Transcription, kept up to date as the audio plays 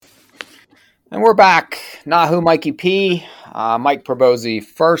And we're back. Nahu, Mikey P, Mike Probozzi,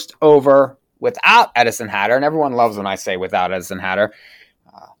 first over without Edison Hatter. And everyone loves when I say without Edison Hatter.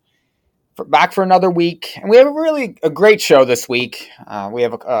 Back for another week. And we have a great show this week. We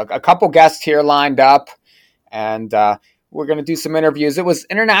have a couple guests here lined up. And we're going to do some interviews. It was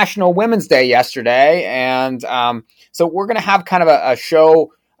International Women's Day yesterday. And so we're going to have kind of a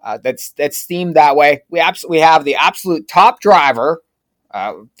show that's themed that way. We have the absolute top driver,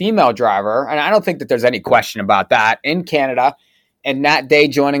 female driver, and I don't think that there's any question about that, in Canada, and Nat Day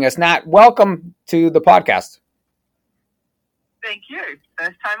joining us. Nat, welcome to the podcast. Thank you.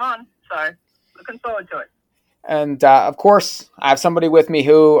 First time on, so looking forward to it. And of course, I have somebody with me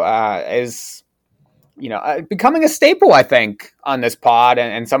who is, becoming a staple, I think, on this pod,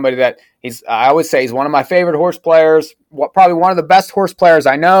 and somebody that I always say he's one of my favorite horse players, probably one of the best horse players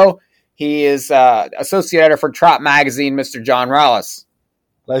I know. He is associate editor for Trot Magazine, Mr. John Rallis.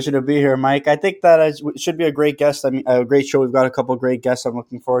 Pleasure to be here, Mike. I think that it should be a great guest. I mean, a great show. We've got a couple of great guests. I'm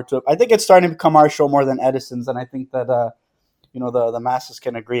looking forward to it. I think it's starting to become our show more than Edison's, and I think that the masses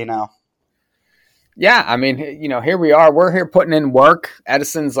can agree now. Yeah, I mean, here we are. We're here putting in work.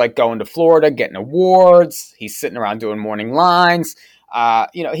 Edison's like going to Florida, getting awards. He's sitting around doing morning lines.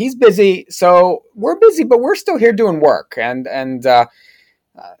 He's busy, so we're busy, but we're still here doing work. And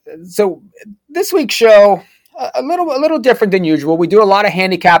so this week's show, a little different than usual. We do a lot of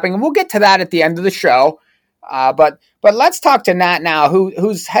handicapping, and we'll get to that at the end of the show. But let's talk to Nat now,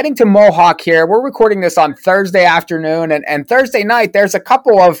 who's heading to Mohawk here. We're recording this on Thursday afternoon, and Thursday night there's a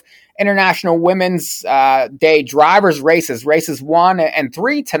couple of International Women's Day drivers races 1 and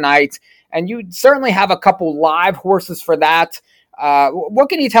 3 tonight, and you certainly have a couple live horses for that. What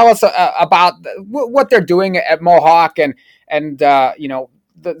can you tell us about what they're doing at Mohawk and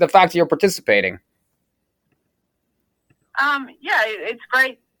the fact that you're participating? It's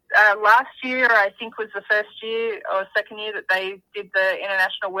great. Last year, I think, was the first year or second year that they did the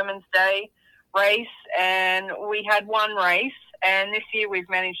International Women's Day race, and we had one race, and this year we've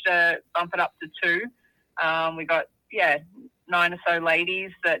managed to bump it up to 2. We got, 9 or so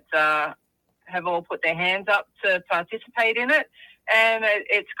ladies that have all put their hands up to participate in it, and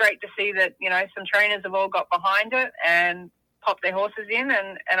it's great to see that, some trainers have all got behind it and popped their horses in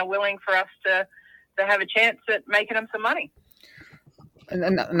and are willing for us to have a chance at making them some money.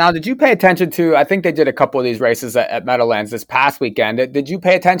 And now, did you pay attention to? I think they did a couple of these races at Meadowlands this past weekend. Did you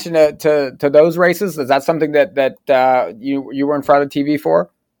pay attention to those races? Is that something that you were in front of the TV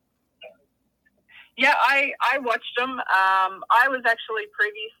for? Yeah, I watched them. I was actually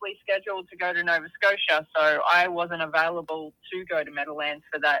previously scheduled to go to Nova Scotia, so I wasn't available to go to Meadowlands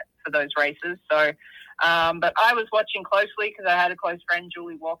for those races. So, but I was watching closely because I had a close friend,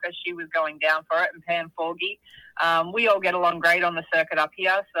 Julie Walker. She was going down for it, and Pam Forgy. We all get along great on the circuit up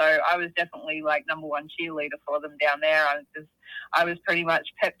here, so I was definitely like number one cheerleader for them down there. I was pretty much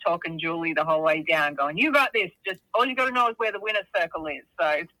pep talking Julie the whole way down, going, "You got this. Just all you got to know is where the winner's circle is."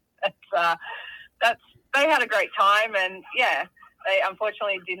 So they had a great time, and they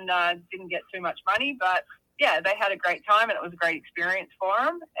unfortunately didn't get too much money, but they had a great time, and it was a great experience for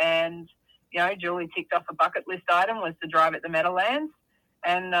them. And Julie ticked off a bucket list item was to drive at the Meadowlands,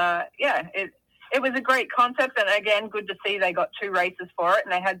 and it was a great concept, and again, good to see they got 2 races for it,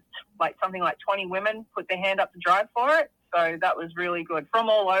 and they had something like 20 women put their hand up to drive for it. So that was really good from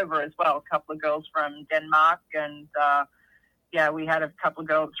all over as well. A couple of girls from Denmark, and we had a couple of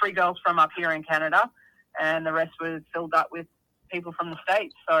girls, 3 girls from up here in Canada, and the rest was filled up with people from the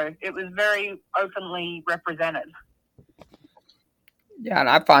States. So it was very openly represented. Yeah, and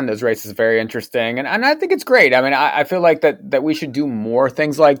I find those races very interesting, and I think it's great. I mean, I feel like that we should do more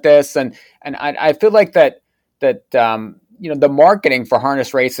things like this, and I feel like that the marketing for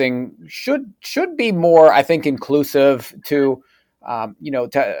harness racing should be more, I think, inclusive to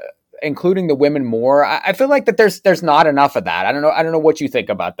to including the women more. I feel like that there's not enough of that. I don't know what you think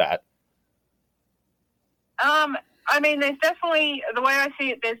about that. I mean, there's definitely, the way I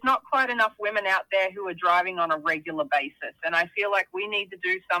see it, there's not quite enough women out there who are driving on a regular basis. And I feel like we need to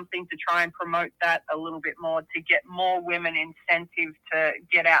do something to try and promote that a little bit more, to get more women incentive to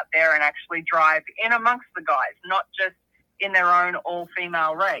get out there and actually drive in amongst the guys, not just in their own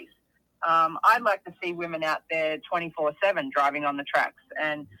all-female race. I'd like to see women out there 24/7 driving on the tracks,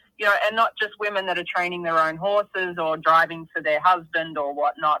 and and not just women that are training their own horses or driving for their husband or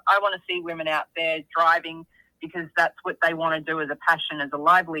whatnot. I want to see women out there driving because that's what they want to do as a passion, as a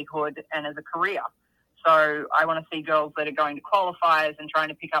livelihood, and as a career. So I want to see girls that are going to qualifiers and trying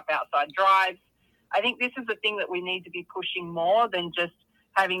to pick up outside drives. I think this is the thing that we need to be pushing more than just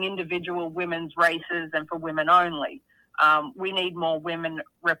having individual women's races and for women only. we need more women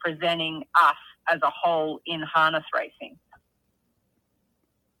representing us as a whole in harness racing.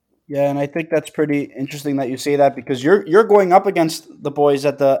 Yeah, and I think that's pretty interesting that you say that, because you're going up against the boys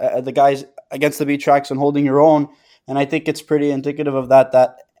at the guys against the beach tracks and holding your own, and I think it's pretty indicative of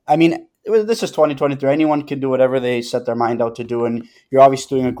that. I mean, this is 2023. Anyone can do whatever they set their mind out to do, and you're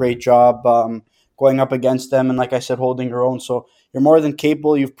obviously doing a great job going up against them, and like I said, holding your own. So you're more than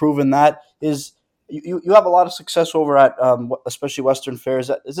capable. You've proven that. You have a lot of success over at especially Western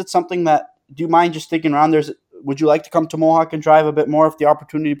Fairs. Is it something that, do you mind just sticking around? Would you like to come to Mohawk and drive a bit more if the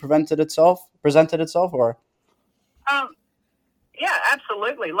opportunity presented itself, or? Yeah,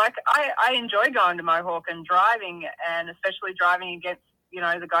 absolutely. Like I enjoy going to Mohawk and driving, and especially driving against,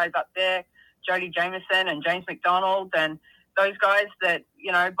 the guys up there, Jody Jameson and James McDonald, and those guys that,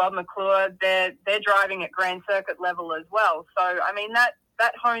 Bob McClure, they're driving at Grand Circuit level as well. So, I mean, that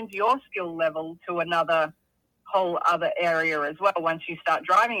hones your skill level to another whole other area as well once you start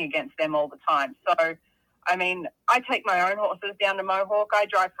driving against them all the time. So, I mean, I take my own horses down to Mohawk. I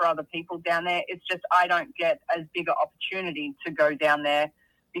drive for other people down there. It's just I don't get as big an opportunity to go down there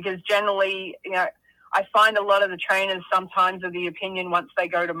because generally, I find a lot of the trainers sometimes of the opinion once they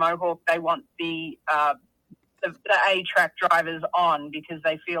go to Mohawk, they want the A-track drivers on because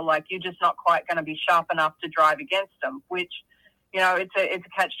they feel like you're just not quite going to be sharp enough to drive against them, which, it's a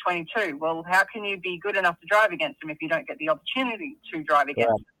catch-22. Well, how can you be good enough to drive against them if you don't get the opportunity to drive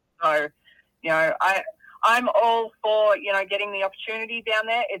against them? So, I'm all for, getting the opportunity down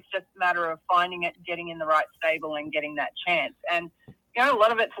there. It's just a matter of finding it, getting in the right stable and getting that chance. And, a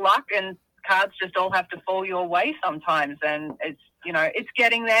lot of it's luck and cards just all have to fall your way sometimes. And it's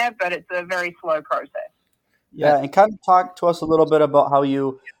getting there, but it's a very slow process. Yeah. And kind of talk to us a little bit about how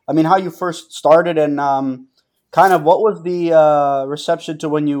you first started and kind of what was the reception to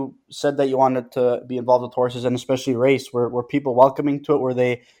when you said that you wanted to be involved with horses and especially race? Were people welcoming to it? Were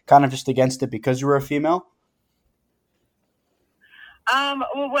they kind of just against it because you were a female?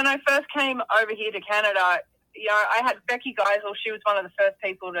 Well, when I first came over here to Canada, I had Becky Geisel. She was one of the first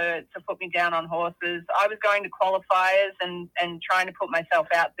people to put me down on horses. I was going to qualifiers and trying to put myself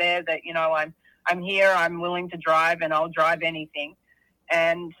out there that, I'm here, I'm willing to drive, and I'll drive anything.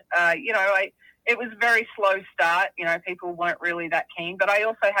 And, it was a very slow start. People weren't really that keen. But I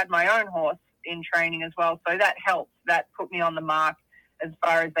also had my own horse in training as well, so that helped. That put me on the mark as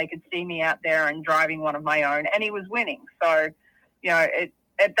far as they could see me out there and driving one of my own. And he was winning, so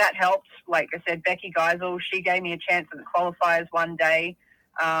that helped. Like I said, Becky Geisel, she gave me a chance at the qualifiers one day.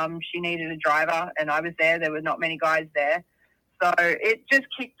 She needed a driver, and I was there. There were not many guys there. So it just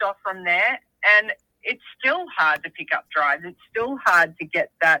kicked off from there. And it's still hard to pick up drives. It's still hard to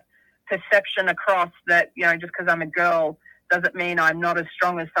get that perception across that, just because I'm a girl doesn't mean I'm not as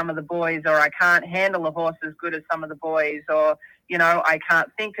strong as some of the boys, or I can't handle a horse as good as some of the boys, or, I can't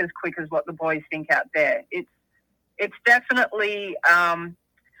think as quick as what the boys think out there. It's definitely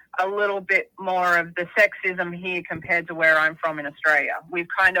a little bit more of the sexism here compared to where I'm from in Australia. We've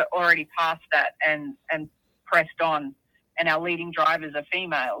kind of already passed that and pressed on, and our leading drivers are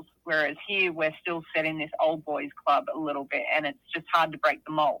females, whereas here we're still set in this old boys club a little bit, and it's just hard to break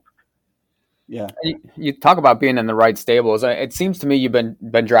the mold. Yeah, you talk about being in the right stables. It seems to me you've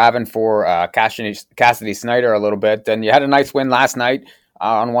been driving for Cassidy Snyder a little bit, and you had a nice win last night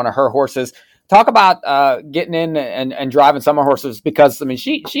on one of her horses. Talk about getting in and driving some of her horses, because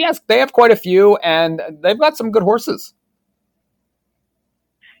they have quite a few, and they've got some good horses.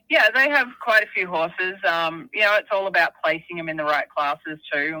 Yeah, they have quite a few horses. It's all about placing them in the right classes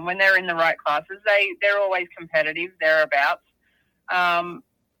too. And when they're in the right classes, they're always competitive thereabouts.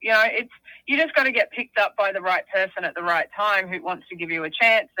 You just got to get picked up by the right person at the right time who wants to give you a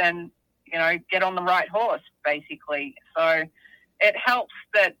chance and, get on the right horse, basically. So it helps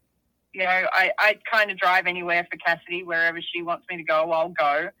that, I kind of drive anywhere for Cassidy. Wherever she wants me to go, I'll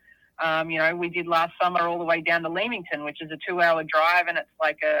go. We did last summer all the way down to Leamington, which is a 2-hour drive, and it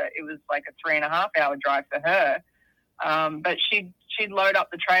was like a 3.5-hour drive for her. But she'd load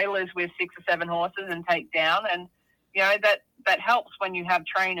up the trailers with 6 or 7 horses and take down, and that helps when you have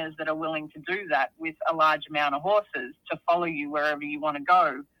trainers that are willing to do that with a large amount of horses to follow you wherever you want to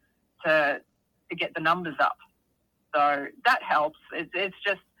go to get the numbers up. So that helps. It's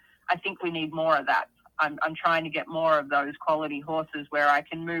just, I think we need more of that. I'm trying to get more of those quality horses where I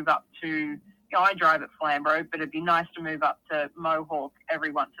can move up to, I drive at Flamborough, but it'd be nice to move up to Mohawk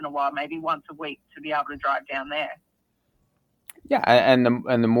every once in a while, maybe once a week, to be able to drive down there. Yeah, and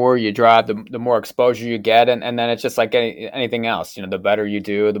the more you drive, the more exposure you get, and then it's just like anything else. The better you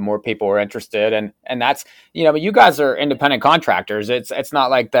do, the more people are interested, and that's but you guys are independent contractors. It's not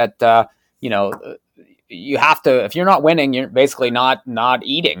like that. you have to, if you're not winning, you're basically not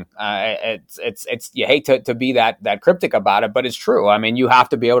eating. It's you hate to be that cryptic about it, but it's true. I mean, you have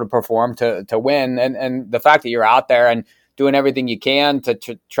to be able to perform to win, and the fact that you're out there and doing everything you can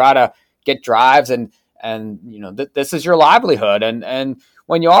to try to get drives, and this is your livelihood, and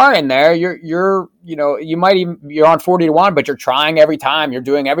when you are in there, you're on 40-1, but you're trying every time, you're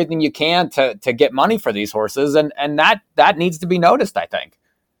doing everything you can to get money for these horses, and that needs to be noticed, I think.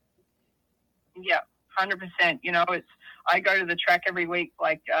 Yeah, 100%. I go to the track every week.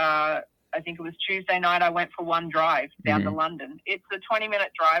 Like, I think it was Tuesday night, I went for one drive down to London. It's a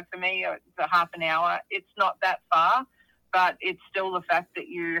 20-minute drive for me. It's a half an hour. It's not that far, but it's still the fact that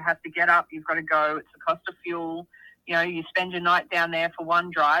you have to get up. You've got to go. It's the cost of fuel. You spend your night down there for one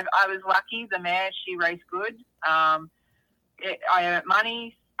drive. I was lucky. The mare, she raced good. I earned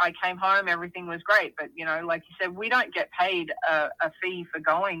money. I came home, everything was great. But, like you said, we don't get paid a fee for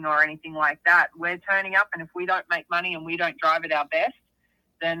going or anything like that. We're turning up, and if we don't make money and we don't drive at our best,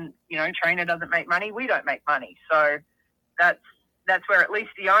 then, trainer doesn't make money, we don't make money. So that's where at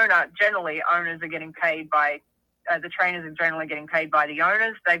least owners are getting paid by, the trainers are generally getting paid by the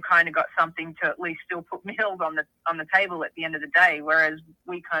owners. They've kind of got something to at least still put meals on the table at the end of the day, whereas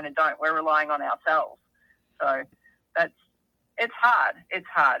we kind of don't. We're relying on ourselves. So it's hard. It's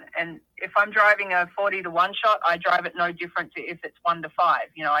hard. And if I'm driving a 40-1 shot, I drive it no different to if it's 1-5.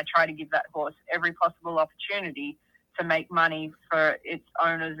 I try to give that horse every possible opportunity to make money for its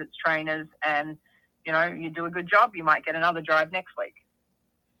owners, its trainers. And, you do a good job, you might get another drive next week.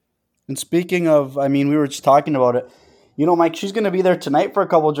 And speaking of, we were just talking about it. Mike, she's going to be there tonight for a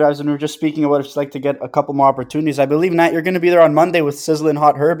couple of drives, and we were just speaking about if she'd like to get a couple more opportunities. I believe, Nat, you're going to be there on Monday with Sizzlin'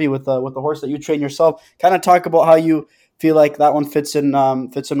 Hot Herbie with the horse that you train yourself. Kind of talk about how you feel like that one fits in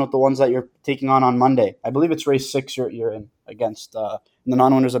with the ones that you're taking on Monday. I believe it's race 6 you're in against the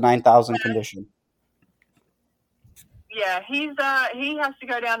non-winners of 9,000 condition. Yeah, he has to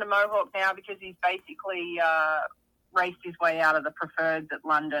go down to Mohawk now because he's basically raced his way out of the preferreds at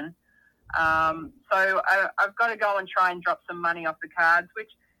London. So I've got to go and try and drop some money off the cards,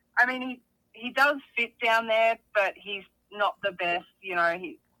 which, he does fit down there, but he's not the best.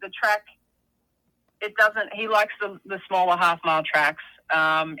 The track, he likes the smaller half-mile tracks.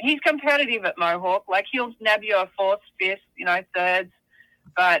 He's competitive at Mohawk. Like, he'll nab you a 4th, 5th, 3rds,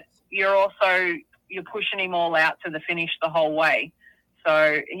 but you're pushing him all out to the finish the whole way.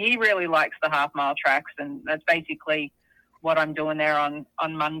 So he really likes the half-mile tracks, and that's basically what I'm doing there on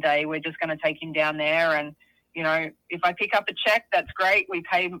Monday. We're just going to take him down there, and, if I pick up a check, that's great. We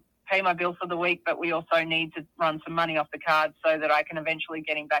pay my bill for the week, but we also need to run some money off the card so that I can eventually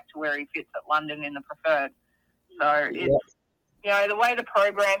get him back to where he fits at London in the preferred. So it's, the way the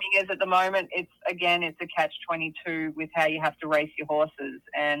programming is at the moment, it's a catch-22 with how you have to race your horses.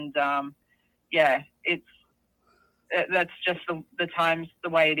 And, that's just the times the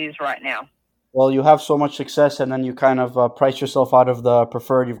way it is right now. Well, you have so much success, and then you kind of price yourself out of the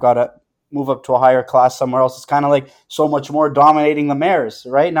preferred. You've got to move up to a higher class somewhere else. It's kind of like so much more dominating the mares,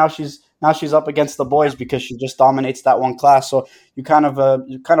 right? Now she's up against the boys because she just dominates that one class. So you're kind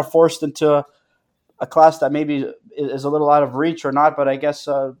of forced into a class that maybe is a little out of reach or not. But I guess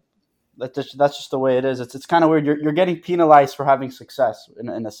that's just the way it is. It's kind of weird. You're getting penalized for having success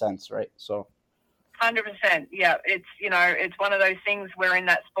in a sense, right? So. 100%. Yeah, it's one of those things where in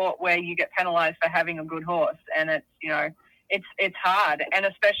that sport where you get penalized for having a good horse, and it's hard, and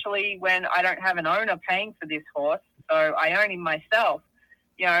especially when I don't have an owner paying for this horse, so I own him myself.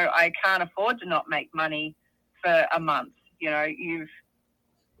 I can't afford to not make money for a month.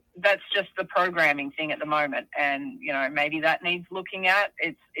 That's just the programming thing at the moment, and maybe that needs looking at.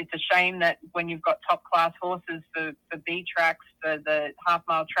 It's a shame that when you've got top class horses for B tracks, for the half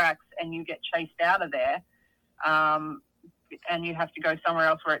mile tracks, and you get chased out of there, and you have to go somewhere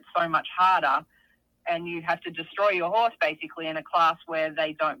else where it's so much harder, and you have to destroy your horse basically in a class where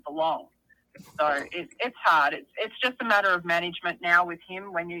they don't belong. So it's hard. It's just a matter of management now with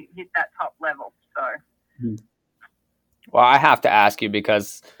him when you hit that top level. So. Well, I have to ask you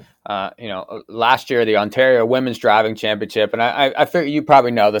because, last year, the Ontario Women's Driving Championship, and I figure you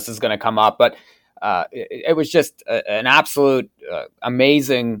probably know this is going to come up, but it was just an absolute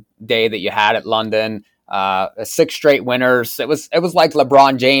amazing day that you had at London. 6 straight winners. It was like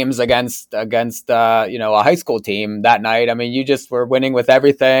LeBron James against a high school team that night. I mean, you just were winning with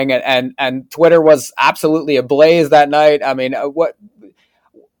everything, and Twitter was absolutely ablaze that night. I mean,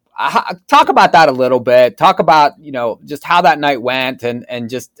 talk about that a little bit. Talk about, just how that night went, and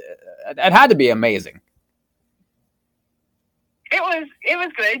just it had to be amazing. It was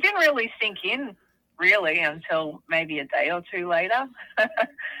good. It didn't really sink in really, until maybe a day or two later.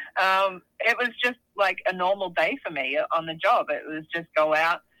 It was just like a normal day for me on the job. It was just go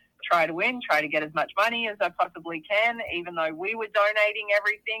out, try to win, try to get as much money as I possibly can, even though we were donating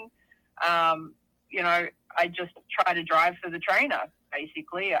everything. I just try to drive for the trainer,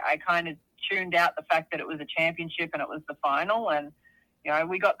 basically. I kind of tuned out the fact that it was a championship and it was the final. And,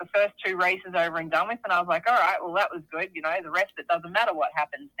 we got the first 2 races over and done with, and I was like, all right, well, that was good. The rest, it doesn't matter what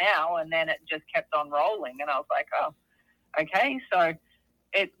happens now. And then it just kept on rolling. And I was like, oh, okay. So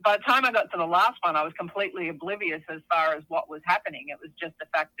by the time I got to the last one, I was completely oblivious as far as what was happening. It was just the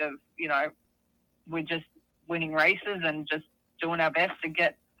fact of, we're just winning races and just doing our best to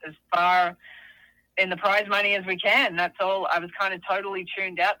get as far in the prize money as we can. That's all. I was kind of totally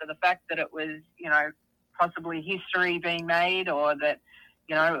tuned out to the fact that it was, possibly history being made, or that,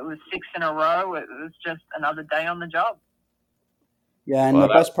 it was 6 in a row. It was just another day on the job. Yeah, and the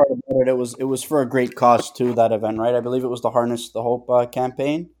best part about it was for a great cause too, that event, right? I believe it was the Harness the Hope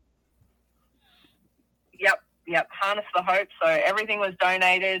campaign. Yep, Harness the Hope. So everything was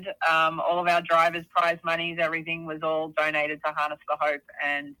donated. All of our drivers' prize monies, everything was all donated to Harness the Hope.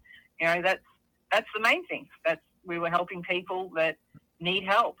 And, that's the main thing. We were helping people that need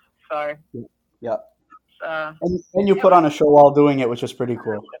help. So yeah. And you put on a show while doing it, which is pretty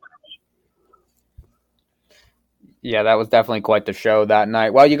cool. Yeah, that was definitely quite the show that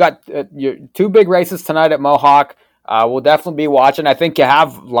night. Well, you got your 2 big races tonight at Mohawk. We'll definitely be watching. I think you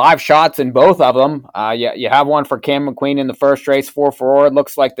have live shots in both of them. You have one for Cam McQueen in the first race, 4-4. It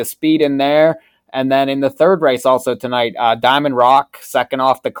looks like the speed in there. And then in the third race also tonight, Diamond Rock, second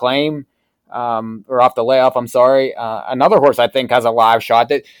off the claim. Or off the layoff, I'm sorry. Another horse I think has a live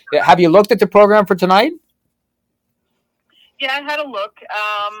shot. Have you looked at the program for tonight? Yeah, I had a look.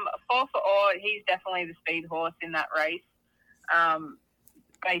 4-4, he's definitely the speed horse in that race.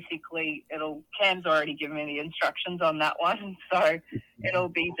 Basically, Cam's already given me the instructions on that one, so it'll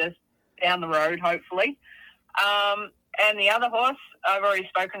be just down the road, hopefully. And the other horse, I've already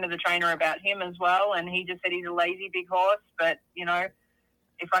spoken to the trainer about him as well, and he just said he's a lazy big horse, but,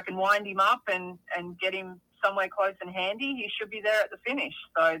 if I can wind him up and get him somewhere close and handy, he should be there at the finish.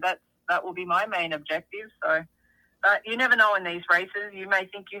 So that will be my main objective. So you never know in these races. You may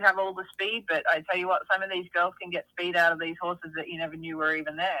think you have all the speed, but I tell you what, some of these girls can get speed out of these horses that you never knew were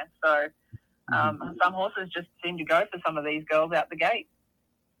even there. So some horses just seem to go for some of these girls out the gate.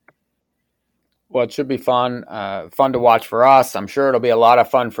 Well, it should be fun to watch for us. I'm sure it'll be a lot of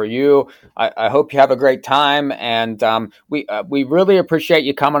fun for you. I hope you have a great time, and we really appreciate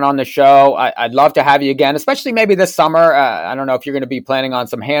you coming on the show. I'd love to have you again, especially maybe this summer. I don't know if you're going to be planning on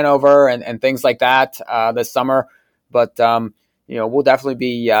some Hanover and things like that this summer, but we'll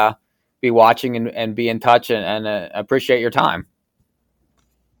definitely be watching and be in touch and appreciate your time.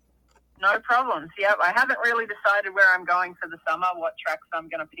 No problems. Yep, I haven't really decided where I'm going for the summer, what tracks I'm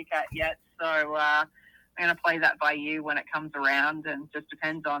going to pick at yet. So I'm going to play that by you when it comes around, and just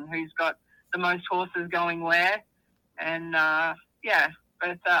depends on who's got the most horses going where. And but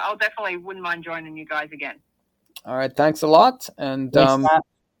I'll definitely wouldn't mind joining you guys again. All right, thanks a lot, and thank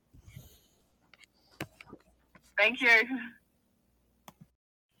you.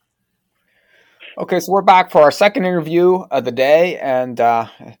 Okay, so we're back for our second interview of the day, and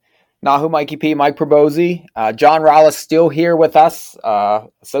Nahu Mikey P, Mike Probozzi, John Rallis still here with us,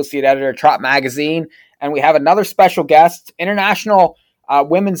 associate editor of Trot Magazine, and we have another special guest, International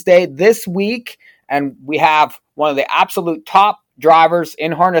Women's Day this week, and we have one of the absolute top drivers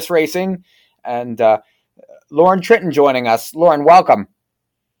in harness racing, and Lauren Tritton joining us. Lauren, welcome.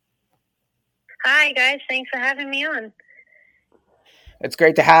 Hi, guys. Thanks for having me on. It's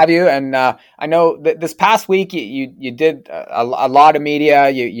great to have you, and I know that this past week you did a lot of media.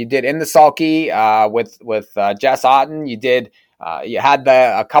 You did In the Sulky with Jess Otten. You had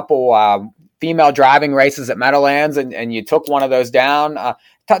a couple female driving races at Meadowlands, and you took one of those down.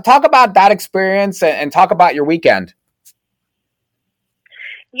 Talk about that experience and talk about your weekend.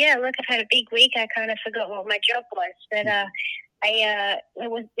 Yeah, look, I've had a big week. I kind of forgot what my job was, but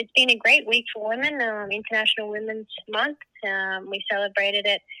it's been a great week for women. International Women's Month. We celebrated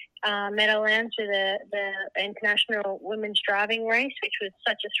at Meadowlands with the International Women's Driving Race, which was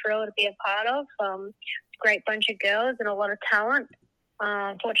such a thrill to be a part of. Great bunch of girls and a lot of talent.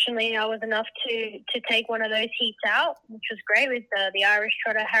 Fortunately, I was enough to take one of those heats out, which was great, with the Irish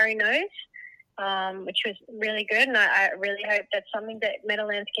trotter Harry Nose, which was really good. And I really hope that's something that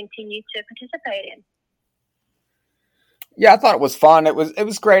Meadowlands continue to participate in. Yeah, I thought it was fun. It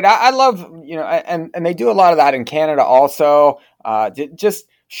was great. I love, and they do a lot of that in Canada also. Just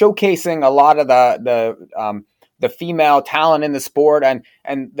showcasing a lot of the the female talent in the sport, and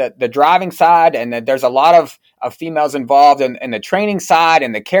the driving side, and there's a lot of females involved in the training side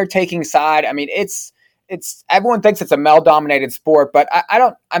and the caretaking side. I mean, it's everyone thinks it's a male dominated sport, but I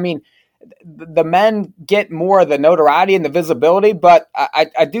don't. I mean, the men get more of the notoriety and the visibility, but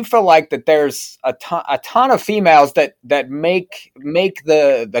I do feel like that there's a ton of females that make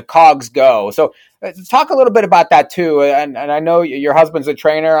the cogs go. So talk a little bit about that too. And I know your husband's a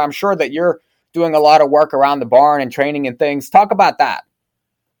trainer. I'm sure that you're doing a lot of work around the barn and training and things. Talk about that.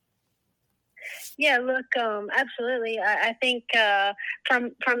 Yeah, look, absolutely. I think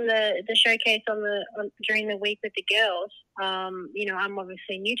from the showcase during the week with the girls, I'm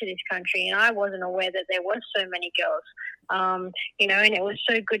obviously new to this country, and I wasn't aware that there was so many girls. And it was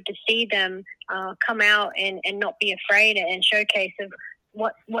so good to see them come out and not be afraid and showcase of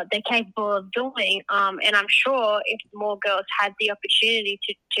what they're capable of doing. And I'm sure if more girls had the opportunity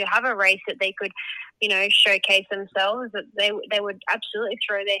to have a race that they could, showcase themselves, that they would absolutely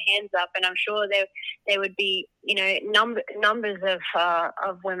throw their hands up. And I'm sure there would be, numbers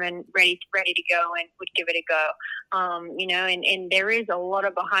of women ready to go and would give it a go. And there is a lot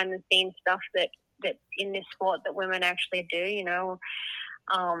of behind the scenes stuff that in this sport that women actually do, and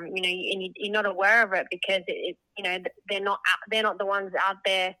you're not aware of it because they're not the ones out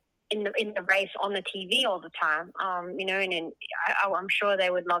there in the race on the TV all the time. And I'm sure they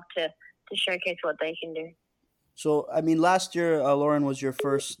would love to showcase what they can do. So, I mean, last year, Lauren, was your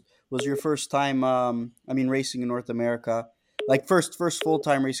first time, racing in North America, like first full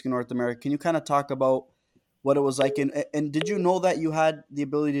time racing in North America. Can you kind of talk about what it was like, and did you know that you had the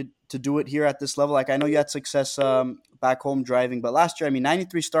ability to do it here at this level? Like, I know you had success back home driving, but last year,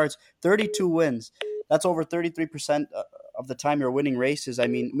 93 starts, 32 wins. That's over 33% of the time you're winning races. I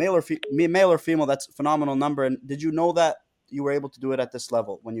mean, male or female, that's a phenomenal number. And did you know that you were able to do it at this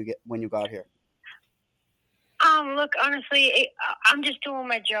level when you got here? Look, honestly, I'm just doing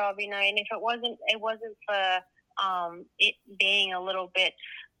my job, and if it wasn't for it being a little bit,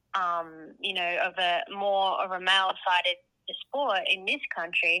 of a male-sided sport in this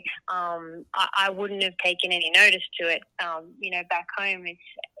country, I wouldn't have taken any notice to it. Back home, it's,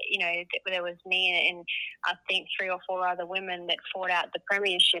 there was me and I think 3 or 4 other women that fought out the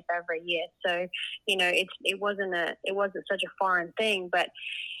premiership every year. So, it wasn't such a foreign thing, but,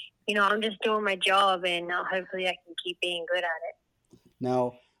 I'm just doing my job, and hopefully I can keep being good at it.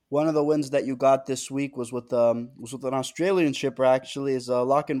 Now, one of the wins that you got this week was with an Australian shipper, actually, is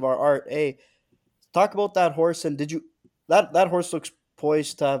Lochinvar Art. Hey, talk about that horse, and did you that horse looks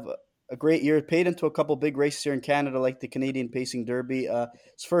poised to have a great year. It paid into a couple big races here in Canada, like the Canadian Pacing Derby.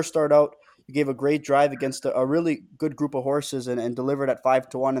 His first start out, you gave a great drive against a really good group of horses and delivered at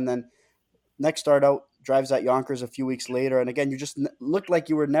 5-1, and then next start out, drives at Yonkers a few weeks later. And again, you just looked like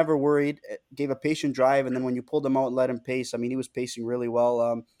you were never worried, gave a patient drive. And then when you pulled him out and let him pace, he was pacing really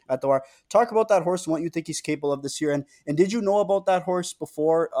well at the wire. Talk about that horse and what you think he's capable of this year. And did you know about that horse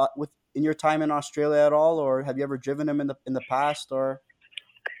before in your time in Australia at all? Or have you ever driven him in the past? Or?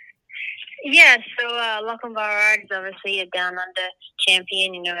 Yeah, so Lachlan Barrard is obviously a down under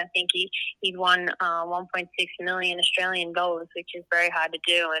champion. I think he won 1.6 million Australian dollars, which is very hard to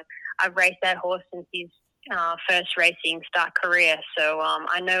do. And I've raced that horse since his first racing start career, so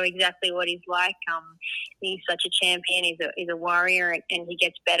I know exactly what he's like. He's such a champion. He's a warrior, and he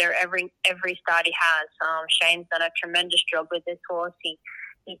gets better every start he has. Shane's done a tremendous job with this horse.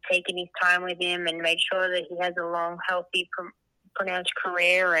 He's taken his time with him and made sure that he has a long, healthy, pronounced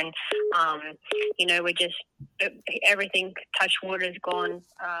career, and we're just everything touch wood has gone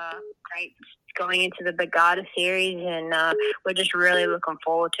great going into the Bagada series, and we're just really looking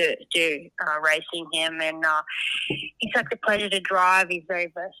forward to racing him. And he's such a pleasure to drive. He's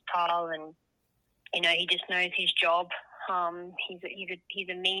very versatile, and he just knows his job. He's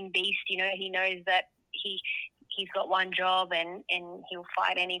a mean beast. He knows that he's got one job, and he'll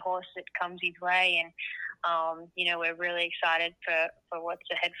fight any horse that comes his way. And we're really excited for what's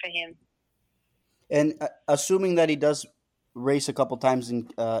ahead for him. And assuming that he does race a couple times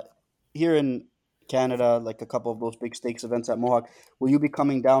here in Canada, like a couple of those big stakes events at Mohawk, will you be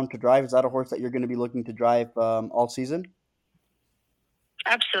coming down to drive? Is that a horse that you're going to be looking to drive all season?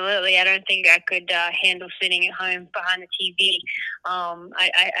 Absolutely. I don't think I could handle sitting at home behind the TV.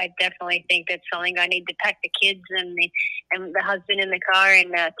 I definitely think that's something I need to pack the kids and the husband in the car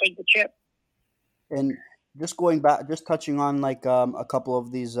and take the trip. And just going back, just touching on like a couple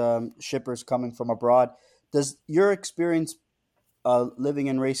of these shippers coming from abroad, does your experience living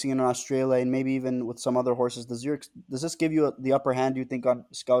and racing in Australia and maybe even with some other horses, does this give you the upper hand, do you think, on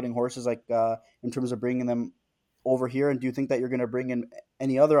scouting horses, like in terms of bringing them over here? And do you think that you're going to bring in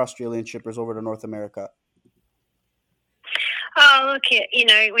any other Australian shippers over to North America? Oh, look,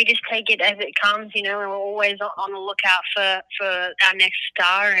 we just take it as it comes, and we're always on the lookout for our next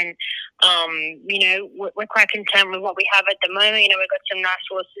star. And, we're quite content with what we have at the moment. We've got some nice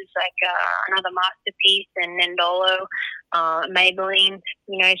horses like another Masterpiece and Nendolo, Maybelline,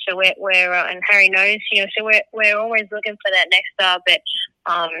 so we're and Harry Knows, so we're always looking for that next star. But,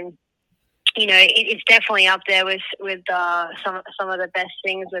 it's definitely up there with some of the best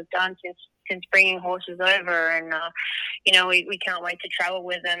things we've done since bringing horses over, and we can't wait to travel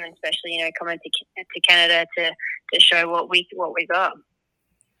with them, and especially coming to Canada to show what we got.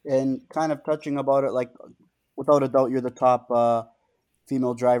 And kind of touching about it, like without a doubt, you're the top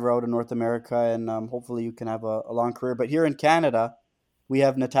female driver out in North America, and hopefully you can have a long career. But here in Canada, we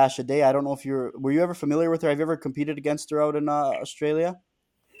have Natasha Day. I don't know if were you ever familiar with her? Have you ever competed against her out in Australia?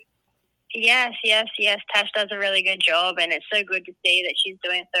 Yes. Tash does a really good job, and it's so good to see that she's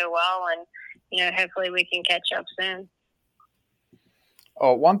doing so well, and hopefully we can catch up soon.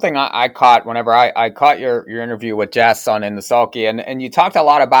 Oh, one thing I caught whenever I caught your interview with Jess on In the Sulky, and you talked a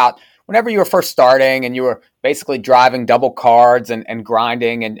lot about whenever you were first starting and you were basically driving double cards and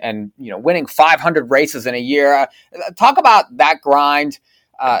grinding and winning 500 races in a year. Talk about that grind.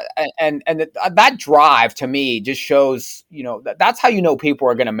 And that drive to me just shows, that's how people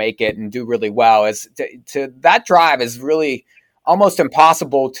are going to make it and do really well. Is to that drive is really almost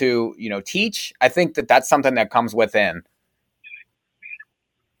impossible to teach. I think that's something that comes within.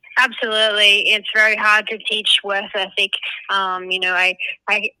 Absolutely. It's very hard to teach worth ethic.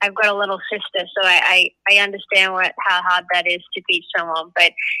 I've got a little sister, so I understand how hard that is to teach someone.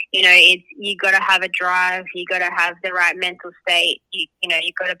 But, you got to have a drive. You got to have the right mental state. You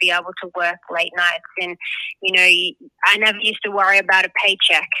got to be able to work late nights. And, I never used to worry about a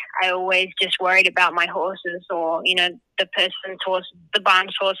paycheck. I always just worried about my horses or, the person's horse, the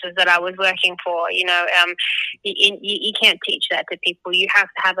barn's horses that I was working for. You can't teach that to people. You have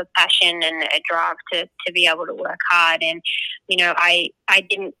to have a passion and a drive to be able to work hard. And I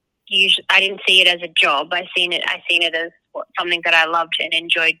didn't see it as a job. I seen it as something that I loved and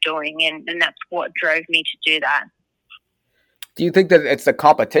enjoyed doing, and that's what drove me to do that. Do you think that it's the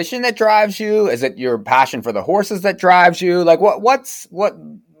competition that drives you? Is it your passion for the horses that drives you? Like what's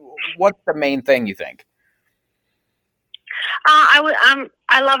the main thing you think? I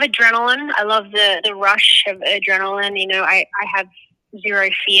love adrenaline. I love the rush of adrenaline. I have zero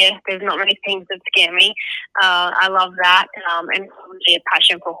fear. There's not many things that scare me. I love that. And obviously a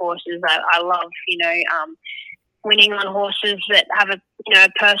passion for horses. I love, winning on horses that have a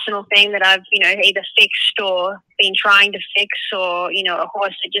personal thing that I've, either fixed or been trying to fix, or, a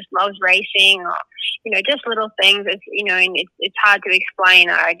horse that just loves racing, or, just little things. It's, and it's hard to explain.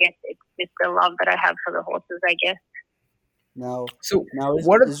 I guess it's just the love that I have for the horses, I guess. Now, go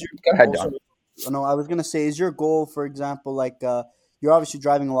ahead, John. No, I was going to say, is your goal, for example, like you're obviously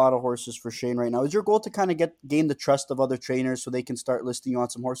driving a lot of horses for Shane right now. Is your goal to kind of gain the trust of other trainers so they can start listing you on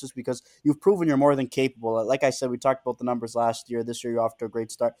some horses? Because you've proven you're more than capable. Like I said, we talked about the numbers last year. This year you're off to a great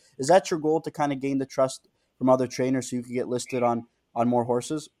start. Is that your goal, to kind of gain the trust from other trainers so you can get listed on more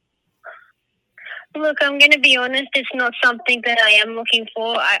horses? Look, I'm going to be honest. It's not something that I am looking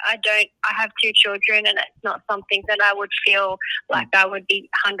for. I have 2 children, and it's not something that I would feel like I would be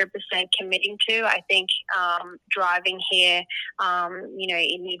 100% committing to. I think driving here,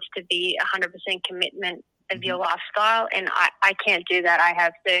 it needs to be 100% commitment of your lifestyle, and I can't do that. I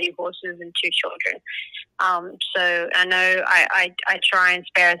have 30 horses and 2 children. So I know I try and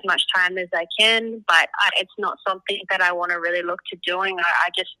spare as much time as I can, but it's not something that I want to really look to doing.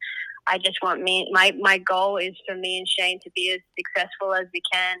 I just want my goal is for me and Shane to be as successful as we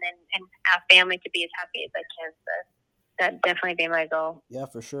can, and our family to be as happy as they can. So that'd definitely be my goal. Yeah,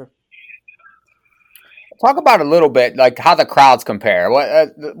 for sure. Talk about a little bit, like how the crowds compare.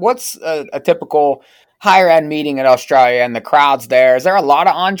 What's a typical higher end meeting in Australia and the crowds there? Is there a lot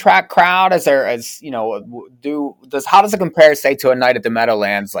of on track crowd? How does it compare, say, to a night at the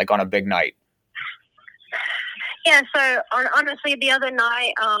Meadowlands, like on a big night? Yeah, so honestly, the other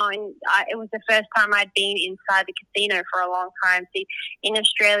night, it was the first time I'd been inside the casino for a long time. See, in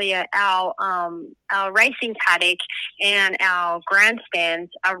Australia, our racing paddock and our grandstands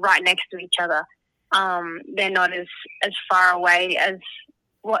are right next to each other. They're not as far away as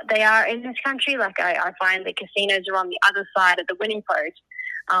what they are in this country. Like I find the casinos are on the other side of the winning post.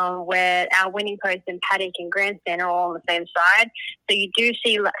 Where our winning post and paddock and grandstand are all on the same side. So you do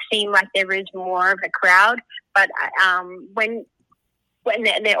seem like there is more of a crowd, but when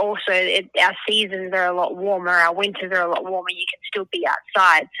they're also, our seasons are a lot warmer, our winters are a lot warmer, you can still be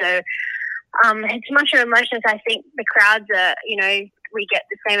outside. So it's much of a muchness. I think the crowds are, we get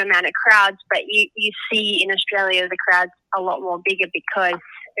the same amount of crowds, but you see in Australia the crowds a lot more bigger because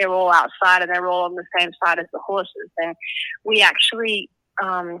they're all outside and they're all on the same side as the horses. And we actually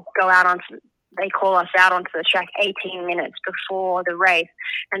go out onto, they call us out onto the track 18 minutes before the race,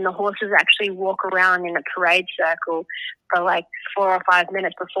 and the horses actually walk around in a parade circle for like 4 or 5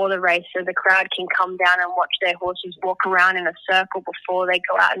 minutes before the race, so the crowd can come down and watch their horses walk around in a circle before they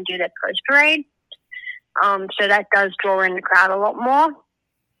go out and do their post parade. So that does draw in the crowd a lot more.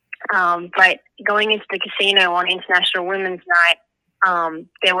 But going into the casino on International Women's Night,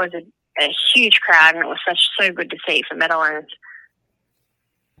 there was a huge crowd, and it was so good to see for Meadowlands.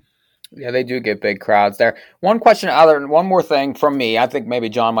 Yeah, they do get big crowds there. One more thing from me. I think maybe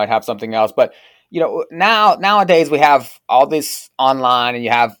John might have something else, but nowadays we have all this online, and you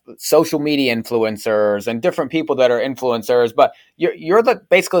have social media influencers and different people that are influencers. But you're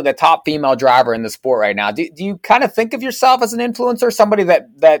basically the top female driver in the sport right now. Do you kind of think of yourself as an influencer, somebody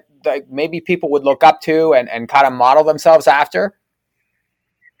that maybe people would look up to and kind of model themselves after?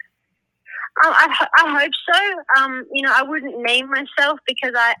 I hope so. I wouldn't name myself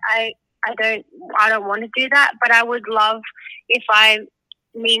because I don't want to do that, but I would love if I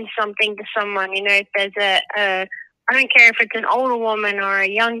mean something to someone. If there's I don't care if it's an older woman or a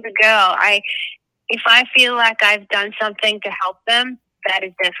younger girl. If I feel like I've done something to help them, that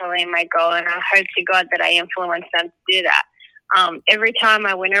is definitely my goal, and I hope to God that I influence them to do that. Every time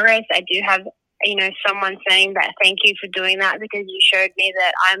I win a race, I do have someone saying that thank you for doing that because you showed me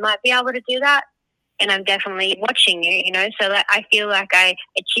that I might be able to do that, and I'm definitely watching you, so that I feel like I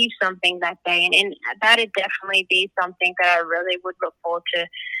achieved something that day, and that would definitely be something that I really would look forward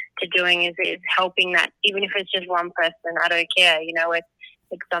to doing is helping that, even if it's just one person. I don't care,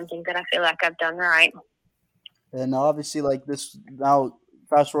 it's something that I feel like I've done right. And obviously, like this now,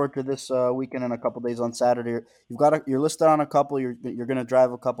 fast forward to this weekend in a couple days on Saturday. You're listed on a couple. You're going to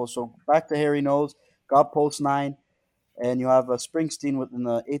drive a couple. So back to Harry Knowles, got post 9, and you have Springsteen within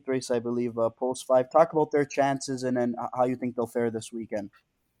the 8th race, I believe, post 5. Talk about their chances and then how you think they'll fare this weekend.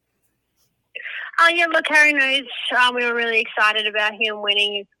 Yeah, look, Harry Knowles, we were really excited about him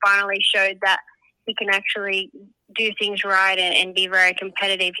winning. He finally showed that he can actually do things right and be very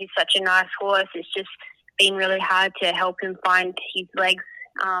competitive. He's such a nice horse. It's just been really hard to help him find his legs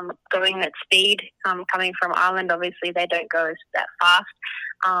going at speed. Coming from Ireland, obviously they don't go that fast.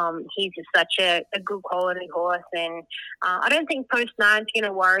 He's just such a good quality horse, and I don't think post 9 is going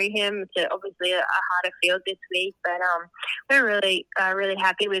to worry him. It's obviously a harder field this week, but we're really really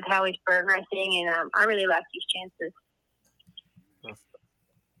happy with how he's progressing, and I really like his chances.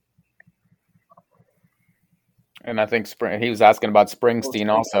 And I think he was asking about Springsteen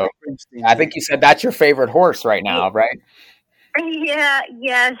also. I think you said that's your favorite horse right now, right? Yeah,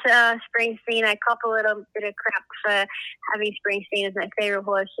 yes, Springsteen. I cop a little bit of crap for having Springsteen as my favorite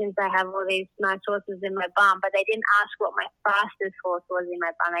horse since I have all these nice horses in my barn, but they didn't ask what my fastest horse was in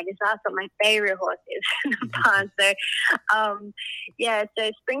my barn. I just asked what my favorite horse is in the barn. So, so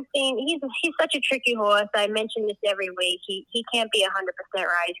Springsteen, he's such a tricky horse. I mention this every week. He can't be 100%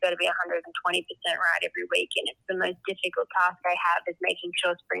 right. He's got to be 120% right every week, and it's the most difficult task I have is making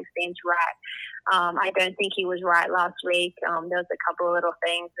sure Springsteen's right. I don't think he was right last week. There was a couple of little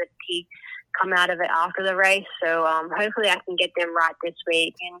things that he come out of it after the race. So hopefully I can get them right this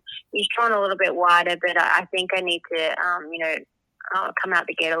week. And he's drawn a little bit wider, but I think I need to, come out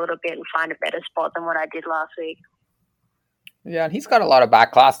the gate a little bit and find a better spot than what I did last week. Yeah, and he's got a lot of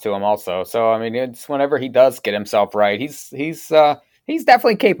back class to him also. So, I mean, it's whenever he does get himself right, he's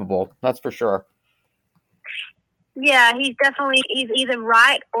definitely capable. That's for sure. Yeah, he's either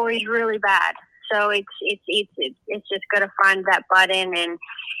right or he's really bad. So it's just got to find that button, and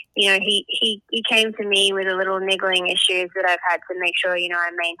he came to me with a little niggling issues that I've had to make sure I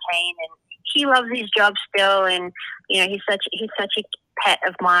maintain. And he loves his job still, and he's such a pet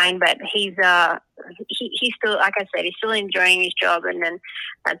of mine. But he's still, like I said, he's still enjoying his job, and then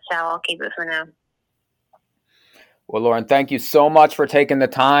that's how I'll keep it for now. Well, Lauren, thank you so much for taking the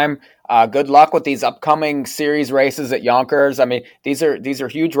time. Good luck with these upcoming series races at Yonkers. I mean, these are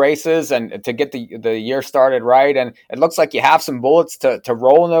huge races, and to get the year started right. And it looks like you have some bullets to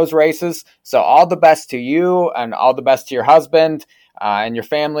roll in those races. So all the best to you, and all the best to your husband and your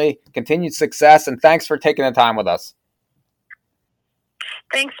family. Continued success, and thanks for taking the time with us.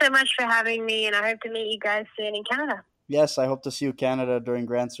 Thanks so much for having me, and I hope to meet you guys soon in Canada. Yes, I hope to see you in Canada during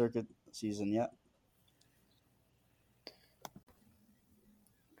Grand Circuit season. Yeah.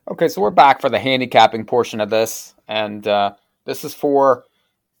 Okay, so we're back for the handicapping portion of this, and this is for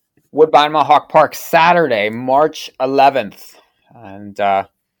Woodbine Mohawk Park Saturday, March 11th, and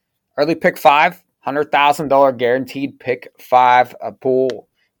early pick 5. $100,000 guaranteed pick 5 pool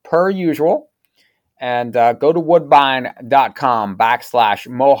per usual. And go to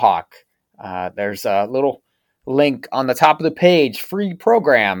woodbine.com/Mohawk. There's a little link on the top of the page, free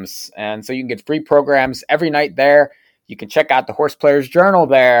programs. And so you can get free programs every night there. You can check out the Horse Players Journal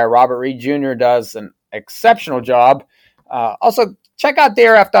there. Robert Reed Jr. does an exceptional job. Also, check out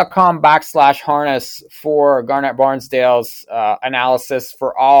drf.com/harness for Garnett Barnsdale's analysis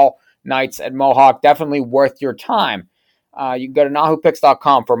for all nights at Mohawk. Definitely worth your time. You can go to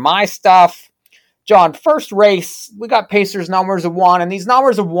NahooPicks.com for my stuff. John, first race, we got Pacers numbers of 1, and these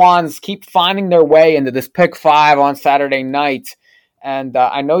numbers of 1s keep finding their way into this pick 5 on Saturday night. And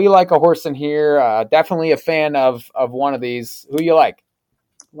I know you like a horse in here. Definitely a fan of one of these. Who you like?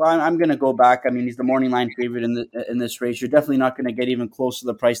 Well, I'm going to go back. I mean, he's the morning line favorite in this race. You're definitely not going to get even close to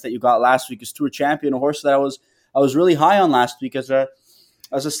the price that you got last week. As Tour Champion, a horse that I was really high on last week as a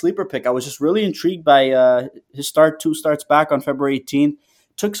sleeper pick. I was just really intrigued by his 2 starts back on February 18th.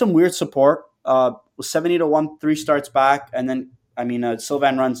 Took some weird support. Was 70-1, 3 starts back, and then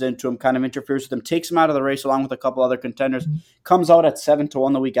Sylvan runs into him, kind of interferes with him, takes him out of the race along with a couple other contenders, comes out at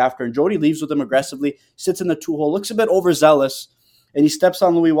 7-1 the week after, and Jody leaves with him aggressively, sits in the 2-hole, looks a bit overzealous, and he steps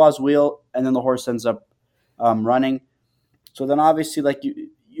on Louis Wa's wheel, and then the horse ends up running. So then obviously, like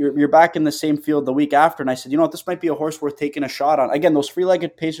you're back in the same field the week after, and I said, this might be a horse worth taking a shot on. Again, those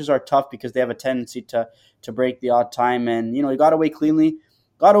free-legged Pacers are tough because they have a tendency to break the odd time, and he got away cleanly.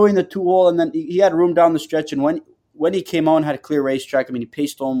 Got away in the 2-hole, and then he had room down the stretch. And when he came out and had a clear racetrack, he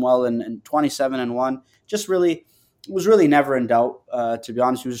paced home well in 27-1. Just really, was really never in doubt, to be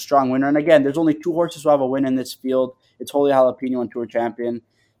honest. He was a strong winner. And again, there's only 2 horses who have a win in this field. It's Holy Jalapeno and Tour Champion.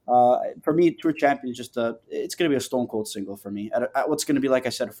 For me, Tour Champion is just it's going to be a stone cold single for me at what's going to be, like I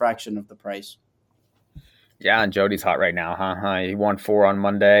said, a fraction of the price. Yeah, and Jody's hot right now, huh? He won 4 on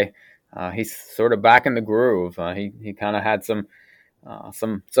Monday. He's sort of back in the groove. He kind of had some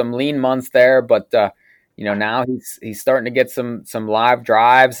lean months there, but now he's starting to get some live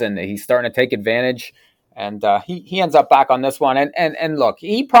drives, and he's starting to take advantage, and he ends up back on this one. And look,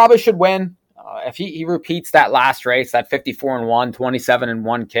 he probably should win if he repeats that last race, that 54-1,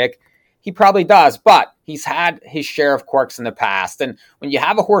 27-1 kick. He probably does, but he's had his share of quirks in the past, and when you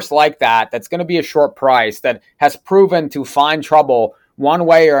have a horse like that, that's going to be a short price, that has proven to find trouble one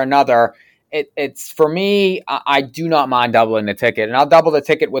way or another. It's for me, I do not mind doubling the ticket, and I'll double the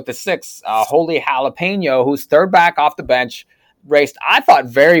ticket with the 6, Holy Jalapeno, who's third back off the bench, raced, I thought,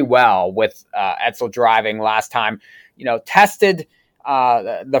 very well with Etzel driving last time. Tested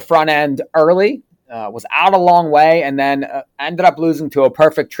the front end early, was out a long way, and then ended up losing to a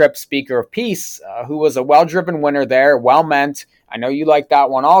perfect trip Speaker of Peace, who was a well-driven winner there, well-meant. I know you like that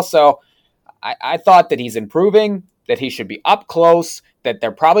one also. I thought that he's improving, that he should be up close, that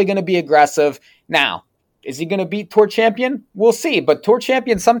they're probably going to be aggressive. Now, is he going to beat Tour Champion? We'll see, but Tour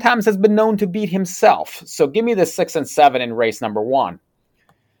Champion sometimes has been known to beat himself. So give me the 6 and 7 in race number 1.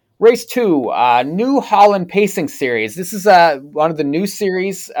 Race 2, New Holland Pacing Series. This is one of the new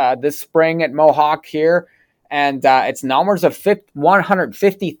series this spring at Mohawk here, and it's numbers of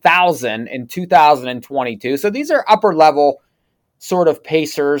 150,000 in 2022. So these are upper level sort of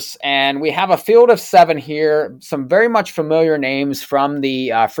pacers, and we have a field of 7 here, some very much familiar names from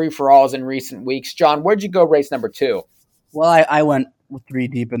the free-for-alls in recent weeks. John, where'd you go race number 2? Well, I went with 3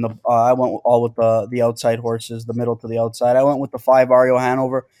 deep in the I went all with the outside horses, the middle to the outside. I went with the 5 Ario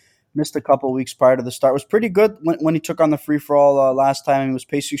Hanover. Missed a couple of weeks prior to the start. Was pretty good when he took on the free-for-all last time. He was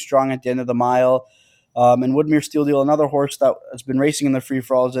pacing strong at the end of the mile. And Woodmere Steel Deal, another horse that has been racing in the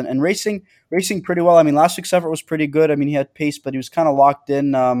free-for-alls and racing pretty well. Last week's effort was pretty good. He had pace, but he was kind of locked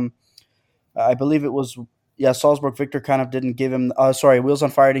in. I believe it was, Salzburg Victor kind of didn't give him, Wheels on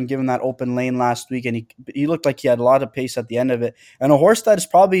Fire didn't give him that open lane last week, and he looked like he had a lot of pace at the end of it. And a horse that is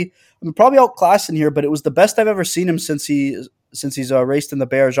probably outclassed in here, but it was the best I've ever seen him since he's raced in the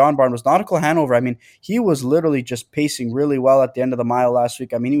Bear Jean Barn, was Nautical Hanover. He was literally just pacing really well at the end of the mile last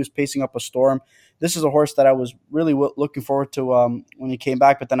week. He was pacing up a storm. This is a horse that I was really looking forward to when he came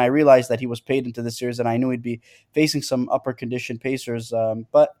back, but then I realized that he was paid into the series, and I knew he'd be facing some upper condition pacers.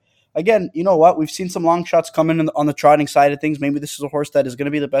 But again, you know what? We've seen some long shots come in on the trotting side of things. Maybe this is a horse that is going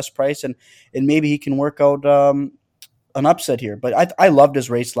to be the best price, and maybe he can work out an upset here. But I loved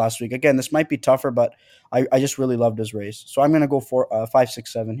his race last week. Again, this might be tougher, but I just really loved his race. So I'm going to go for 5,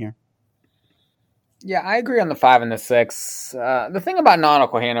 6, 7 here. Yeah, I agree on the 5 and the 6. The thing about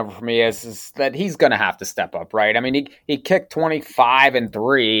Nautical Hanover for me is that he's going to have to step up, right? He kicked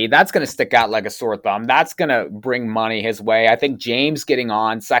 25-3. That's going to stick out like a sore thumb. That's going to bring money his way. I think James getting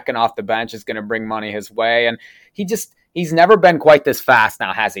on second off the bench is going to bring money his way. And he's never been quite this fast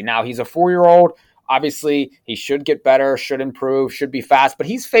now, has he? Now, he's a 4-year-old. Obviously, he should get better, should improve, should be fast, but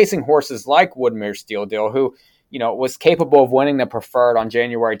he's facing horses like Woodmere Steel Deal, who, was capable of winning the Preferred on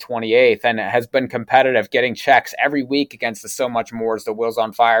January 28th and has been competitive, getting checks every week against the So Much Mores, the Wheels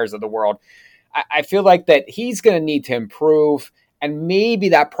on Fires of the world. I feel like that he's going to need to improve, and maybe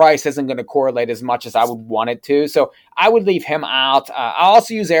that price isn't going to correlate as much as I would want it to. So I would leave him out. I'll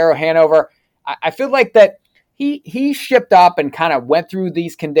also use Arrow Hanover. I feel like that he shipped up and kind of went through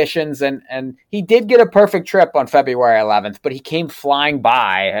these conditions, and he did get a perfect trip on February 11th, but he came flying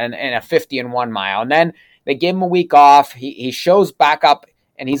by in a 50 and 1 mile. And then they gave him a week off. He shows back up,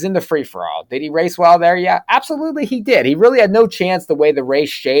 and he's in the free-for-all. Did he race well there? Yeah, absolutely he did. He really had no chance the way the race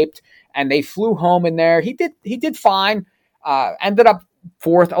shaped, and they flew home in there. He did fine. Ended up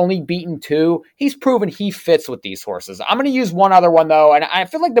fourth, only beaten 2. He's proven he fits with these horses. I'm going to use one other one, though, and I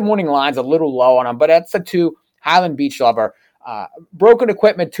feel like the morning line's a little low on him, but that's the 2, Highland Beach Lover. Broken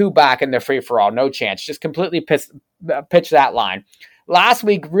equipment 2 back in the free-for-all. No chance. Just completely pitch that line. Last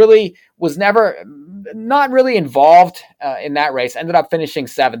week really was not really involved in that race. Ended up finishing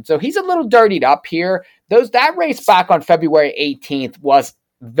 7th. So he's a little dirtied up here. That race back on February 18th was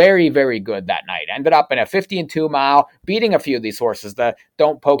very, very good that night. Ended up in a 50 and 2 mile, beating a few of these horses, the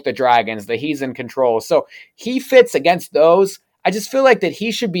Don't Poke the Dragons, the He's in Control. So he fits against those. I just feel like that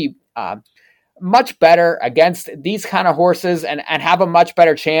he should be much better against these kind of horses and have a much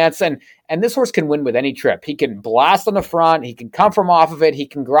better chance. And this horse can win with any trip. He can blast on the front. He can come from off of it. He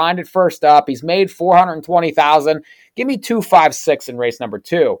can grind it first up. He's made $420,000. Give me 2-5-6 in race number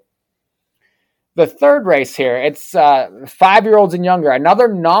 2. The third race here, it's 5-year-olds and younger. Another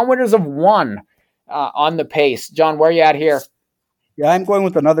non-winners of 1 on the pace. John, where are you at here? Yeah, I'm going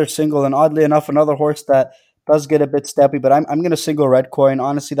with another single, and oddly enough, another horse that does get a bit steppy, but I'm going to single Red Coin.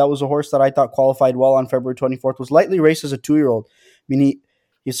 Honestly, that was a horse that I thought qualified well on February 24th. Was lightly raced as a 2-year-old. I mean,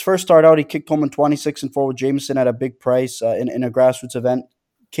 his first start out, he kicked home in 26 and 4 with Jameson at a big price in a grassroots event.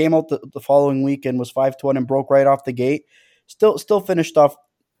 Came out the following week and was 5-1 and broke right off the gate. Still finished off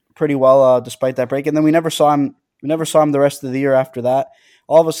pretty well despite that break. And then we never saw him the rest of the year after that.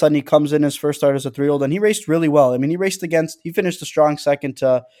 All of a sudden, he comes in his first start as a 3-year-old, and he raced really well. I mean, he finished a strong second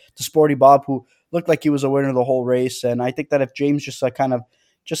to Sporty Bob, who looked like he was a winner the whole race. And I think that if James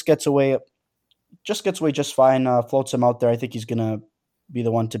just gets away just fine, floats him out there, I think he's going to be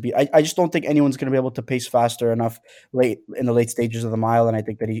the one to beat. I just don't think anyone's going to be able to pace faster enough late in the late stages of the mile, and I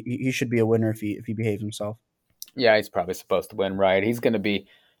think that he should be a winner if he behaves himself. Yeah, he's probably supposed to win, right? He's going to be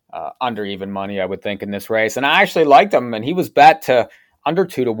under even money, I would think, in this race. And I actually liked him, and he was bet to under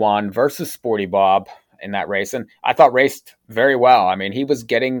 2-1 versus Sporty Bob in that race, and I thought raced very well. I mean, he was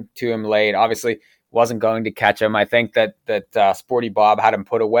getting to him late. Obviously, wasn't going to catch him. I think that Sporty Bob had him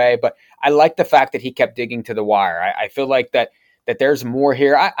put away, but I like the fact that he kept digging to the wire. I feel like that there's more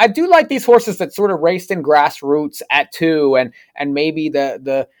here. I do like these horses that sort of raced in grassroots at 2, and maybe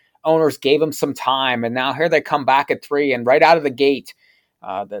the owners gave him some time, and now here they come back at 3, and right out of the gate,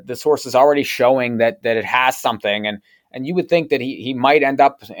 this horse is already showing that it has something, and you would think that he might end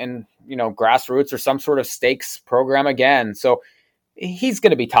up in grassroots or some sort of stakes program again. So he's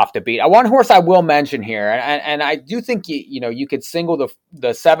going to be tough to beat. One horse I will mention here, and I do think you could single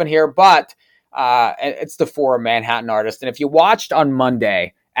the 7 here, but it's the 4 Manhattan Artist. And if you watched on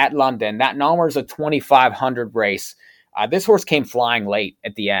Monday at London, that number is a 2,500 race. This horse came flying late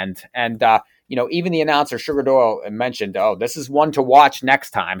at the end, and even the announcer, Sugar Doyle, mentioned, this is one to watch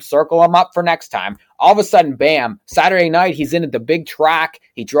next time. Circle him up for next time. All of a sudden, bam, Saturday night, he's in at the big track.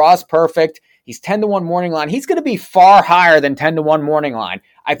 He draws perfect. He's 10-1 morning line. He's going to be far higher than 10-1 morning line.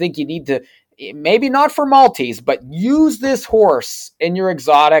 I think you need to, maybe not for multis, but use this horse in your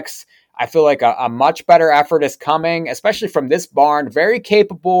exotics. I feel like a much better effort is coming, especially from this barn. Very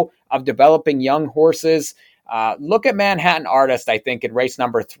capable of developing young horses. Look at Manhattan Artist, I think, in race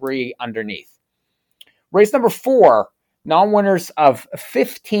number 3 underneath. Race number 4, non-winners of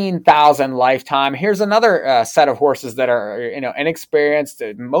 15,000 lifetime. Here's another set of horses that are inexperienced,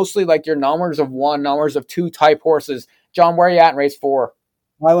 mostly like your non-winners of 1, non-winners of 2 type horses. John, where are you at in race 4?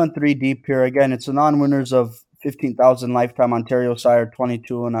 I went 3 deep here. Again, it's a non-winners of 15,000 lifetime. Ontario Sire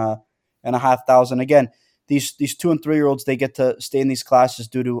 22,500. Again, these 2 and 3-year-olds, they get to stay in these classes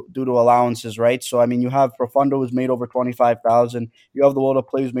due to allowances, right? So I mean, you have Profundo who's made over 25,000. You have the World of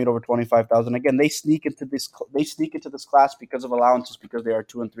Play who's made over 25,000. Again, they sneak into this class because of allowances, because they are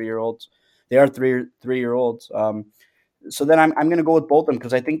 2 and 3-year-olds. They are 3-year-olds. So then I'm going to go with both of them,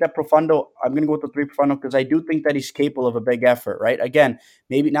 because I think that Profundo, I'm going to go with the 3 Profundo, because I do think that he's capable of a big effort, right? Again,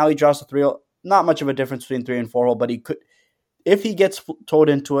 maybe now he draws the 3. Not much of a difference between 3 and 4 hole, but he could. if he gets towed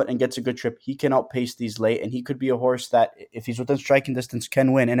into it and gets a good trip, he can outpace these late, and he could be a horse that, if he's within striking distance,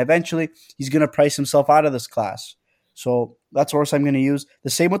 can win. And eventually, he's going to price himself out of this class. So that's a horse I'm going to use. The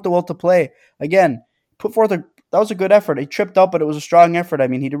same with the Will to Play. Again, put forth that was a good effort. He tripped up, but it was a strong effort. I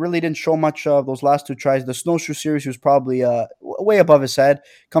mean, he really didn't show much of those last 2 tries. The Snowshoe Series, he was probably way above his head.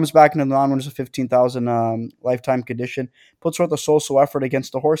 Comes back into the non-winners of 15,000 lifetime condition. Puts forth a so-so effort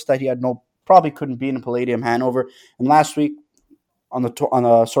against a horse that he had probably couldn't beat in Palladium Hanover. And last week,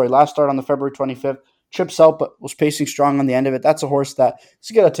 last start on the February 25th, trips out, but was pacing strong on the end of it. That's a horse that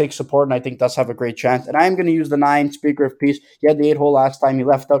is going to take support, and I think does have a great chance. And I am going to use the 9, Speaker of Peace. He had the 8-hole last time. He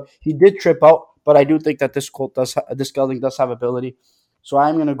left out. He did trip out, but I do think that this gelding does have ability. So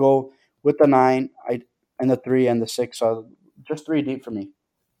I'm going to go with the 9 and the 3 and the 6. So just 3 deep for me.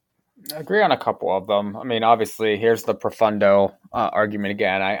 I agree on a couple of them. I mean, obviously, here's the Profundo argument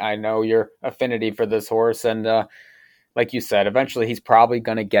again. I know your affinity for this horse, and like you said, eventually he's probably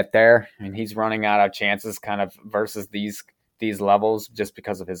going to get there. I mean, he's running out of chances kind of versus these levels just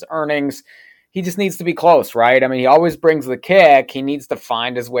because of his earnings. He just needs to be close, right? I mean, he always brings the kick. He needs to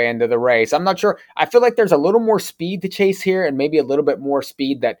find his way into the race. I'm not sure. I feel like there's a little more speed to chase here and maybe a little bit more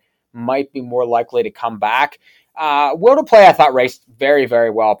speed that might be more likely to come back. Will to Play, I thought, raced very, very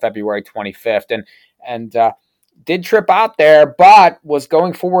well February 25th and did trip out there, but was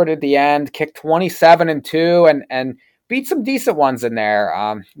going forward at the end, kicked 27-2 and beat some decent ones in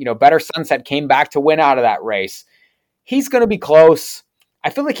there. Better Sunset came back to win out of that race. He's going to be close. I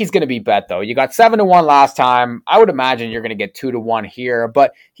feel like he's going to be bet, though. You got 7-1 last time. I would imagine you're going to get 2-1 here,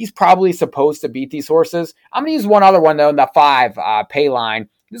 but he's probably supposed to beat these horses. I'm going to use one other one, though, in the 5, Payline.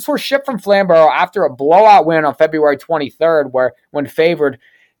 This horse shipped from Flamborough after a blowout win on February 23rd, when favored,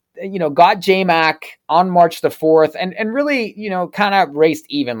 got J-Mac on March the 4th and really, kind of raced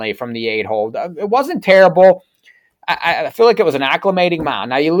evenly from the 8-hole. It wasn't terrible. I feel like it was an acclimating mount.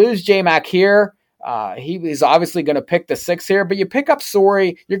 Now, you lose J-Mac here. He is obviously going to pick the 6 here, but you pick up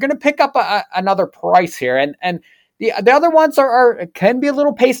Sori. You're going to pick up another price here. And the other ones can be a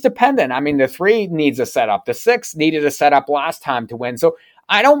little pace dependent. I mean, the 3 needs a setup. The 6 needed a setup last time to win. So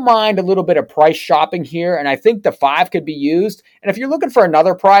I don't mind a little bit of price shopping here, and I think the 5 could be used. And if you're looking for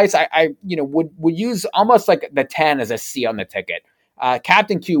another price, I would use almost like the 10 as a C on the ticket.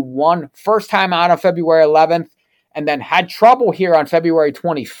 Captain Q won first time out on February 11th, and then had trouble here on February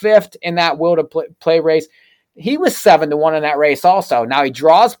 25th in that Will to Play race. He was 7-1 in that race also. Now he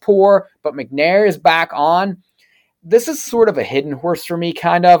draws poor, but McNair is back on. This is sort of a hidden horse for me,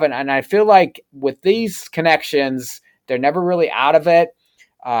 kind of, and I feel like with these connections, they're never really out of it.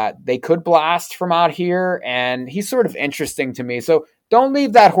 They could blast from out here, and he's sort of interesting to me. So don't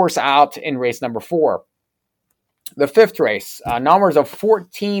leave that horse out in race number 4. The 5th race, numbers of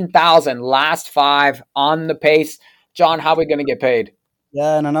 14,000, last 5 on the pace. John, how are we going to get paid?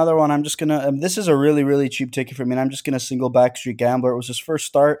 Yeah, and another one, I'm just going to, this is a really, really cheap ticket for me, and I'm just going to single Backstreet Gambler. It was his first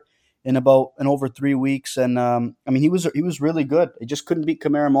start in over 3 weeks, and he was really good. He just couldn't beat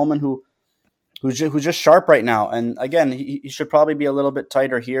Chimera Moment, who's just sharp right now. And again, he should probably be a little bit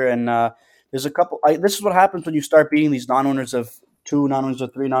tighter here. And there's a couple. This is what happens when you start beating these non-winners of 2, non-winners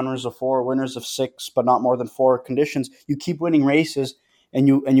of 3, non-winners of 4, winners of 6, but not more than 4 conditions. You keep winning races, and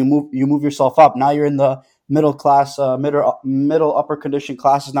you move yourself up. Now you're in the middle class, middle upper condition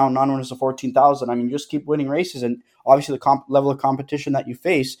classes now. Non-winners of 14,000. I mean, you just keep winning races, and obviously the level of competition that you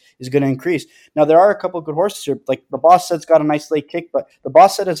face is going to increase. Now there are a couple of good horses here. Like the Boss Set's got a nice late kick, but the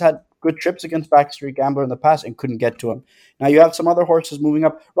Boss Set has had good trips against Backstreet Gambler in the past and couldn't get to him. Now you have some other horses moving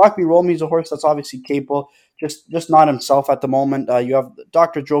up. Rock Me Roll Me is a horse that's obviously capable, just not himself at the moment. You have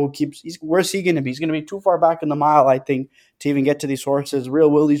Dr. Joe who where's he going to be? He's going to be too far back in the mile, I think, to even get to these horses.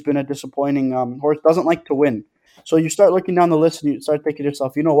 Real Willie's been a disappointing horse, doesn't like to win. So you start looking down the list and you start thinking to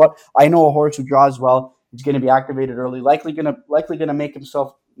yourself, you know what? I know a horse who draws well. He's going to be activated early, likely going to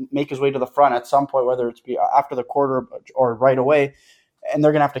make his way to the front at some point, whether it's after the quarter or right away, and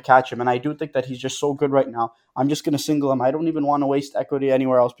they're going to have to catch him. And I do think that he's just so good right now. I'm just going to single him. I don't even want to waste equity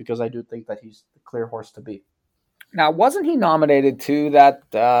anywhere else because I do think that he's the clear horse to beat. Now, wasn't he nominated to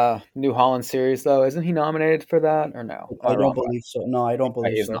that New Holland Series, though? Isn't he nominated for that, or no? I don't believe so. No, I don't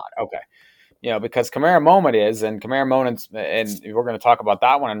believe so. He's not. Okay. Because Chimera Moment is, and Chimera Moment, and we're going to talk about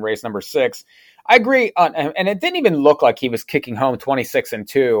that one in race number 6. I agree, and it didn't even look like he was kicking home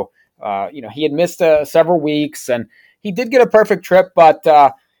 26-2. He had missed several weeks, and he did get a perfect trip, but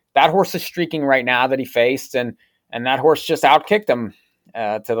that horse is streaking right now that he faced, and that horse just outkicked him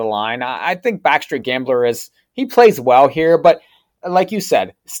to the line. I think Backstreet Gambler he plays well here, but like you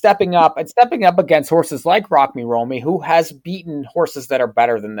said, stepping up against horses like Rock Me Roll Me, who has beaten horses that are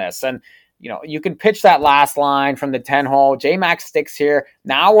better than this. And you can pitch that last line from the 10 hole. J-Max sticks here.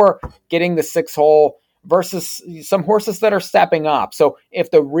 Now we're getting the 6 hole versus some horses that are stepping up. So if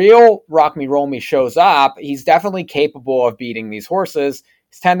the real Rock Me Roll Me shows up, he's definitely capable of beating these horses.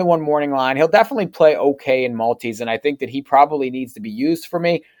 He's 10-1 morning line. He'll definitely play okay in multis, and I think that he probably needs to be used for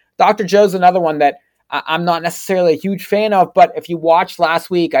me. Dr. Joe's another one that I'm not necessarily a huge fan of, but if you watched last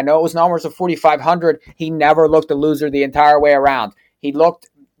week, I know it was numbers of 4,500. He never looked a loser the entire way around. He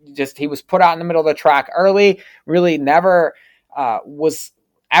was put out in the middle of the track early, really never was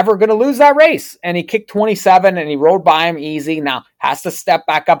ever going to lose that race. And he kicked 27 and he rode by him easy. Now has to step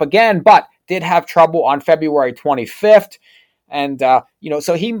back up again, but did have trouble on February 25th. And,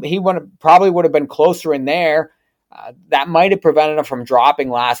 so he probably would have been closer in there. That might have prevented him from dropping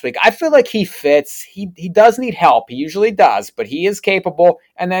last week. I feel like he fits. He does need help. He usually does, but he is capable.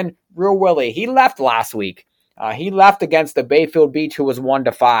 And then Real Willie, he left last week. He left against the Bayfield Beach, who was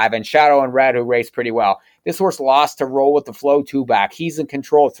 1-5, and Shadow and Red, who raced pretty well. This horse lost to Roll with the Flow 2-back. He's in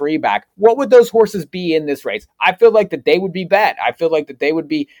control 3-back. What would those horses be in this race? I feel like that they would be bet. I feel like that they would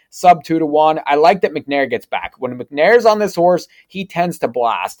be sub 2-1. I like that McNair gets back. When McNair's on this horse, he tends to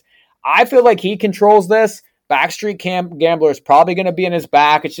blast. I feel like he controls this. Backstreet Gambler is probably going to be in his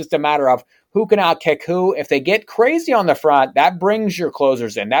back. It's just a matter of who can outkick who. If they get crazy on the front, that brings your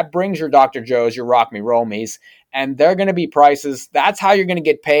closers in. That brings your Dr. Joe's, your Rock Me Roll Me's, and they're going to be prices. That's how you're going to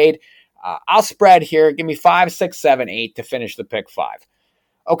get paid. I'll spread here. Give me 5, 6, 7, 8 to finish the pick 5.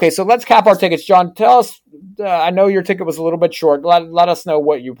 Okay, so let's cap our tickets. John, tell us, I know your ticket was a little bit short. Let us know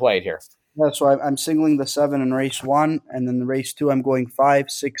what you played here. Yeah, so I'm singling the 7 in race 1, and then the race 2, I'm going 5,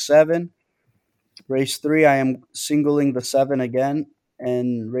 6, 7. Race 3, I am singling the 7 again.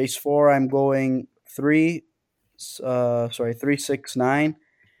 And race 4, I'm going 3, 6, 9.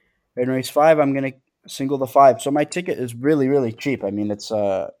 In race 5, I'm going to single the 5. So my ticket is really, really cheap. I mean, it's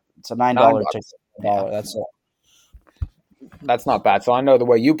a $9 ticket. Yeah. That's not bad. So I know the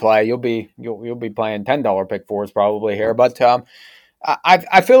way you play, you'll be playing $10 pick 4s probably here. But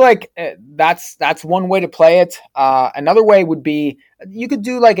I feel like that's one way to play it. Another way would be you could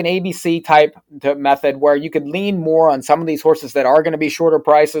do like an ABC type method where you could lean more on some of these horses that are going to be shorter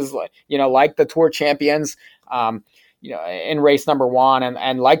prices, like the Tour Champions, in race number 1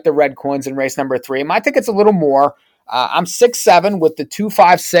 and like the Red Coins in race number 3. My ticket's a little more. I'm 6-7 with the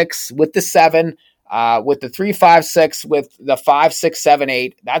 2-5-6 with the 7. With the 3-5-6 with the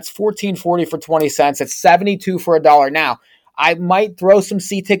 5-6-7-8. That's $14.40 for 20 cents. It's $72 for $1. Now, I might throw some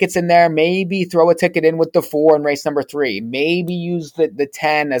C tickets in there, maybe throw a ticket in with the 4 in race number 3, maybe use the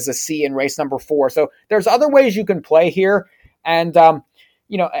 10 as a C in race number 4. So there's other ways you can play here. And,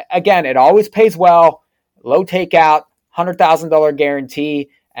 again, it always pays well, low takeout, $100,000 guarantee.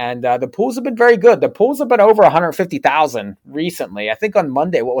 And the pools have been very good. The pools have been over 150,000 recently. I think on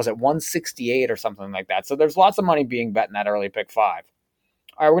Monday, 168 or something like that. So there's lots of money being bet in that early pick 5.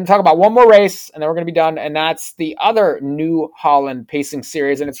 All right, we're going to talk about one more race, and then we're going to be done, and that's the other New Holland Pacing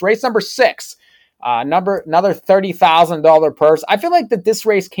Series, and it's race number 6. Another $30,000 purse. I feel like that this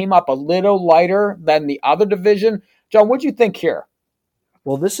race came up a little lighter than the other division. John, what do you think here?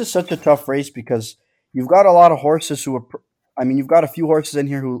 Well, this is such a tough race because you've got a lot of horses you've got a few horses in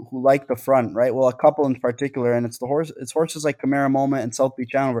here who like the front, right? Well, a couple in particular, and it's horses like Chimera Moment and South Beach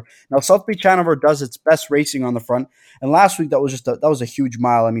Hanover. Now, South Beach Hanover does its best racing on the front, and last week that was a huge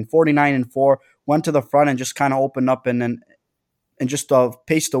mile. I mean, 49-4 went to the front and just kind of opened up and just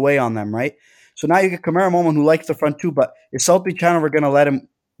paced away on them, right? So now you get Chimera Moment who likes the front too, but is South Beach Hanover going to let him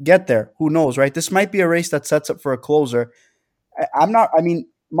get there? Who knows, right? This might be a race that sets up for a closer.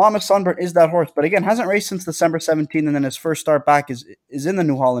 Mama Sunburn is that horse, but again, hasn't raced since December 17th, and then his first start back is in the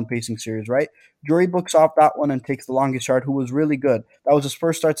New Holland Pacing Series, right? Jury books off that one and takes the longest yard, who was really good. That was his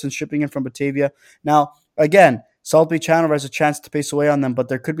first start since shipping in from Batavia. Now, again, South Beach Hanover has a chance to pace away on them, but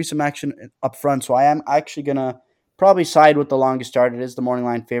there could be some action up front, so I am actually going to probably side with the longest yard. It is the morning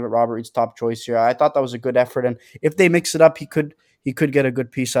line favorite, Robert Reed's top choice here. I thought that was a good effort, and if they mix it up, he could get a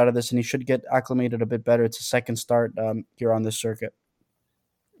good piece out of this, and he should get acclimated a bit better. It's a second start here on this circuit.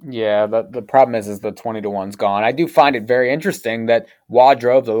 Yeah, the problem is the 20-1's gone. I do find it very interesting that Waugh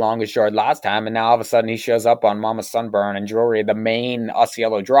drove the longest yard last time, and now all of a sudden he shows up on Mama Sunburn, and Drury, the main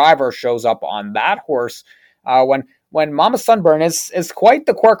Osceola driver, shows up on that horse when Mama Sunburn is quite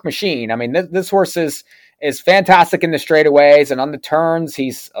the quirk machine. I mean, this horse is fantastic in the straightaways, and on the turns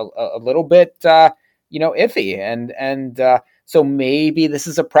he's a little bit iffy, and so maybe this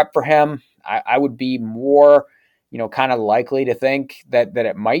is a prep for him. I would be more kind of likely to think that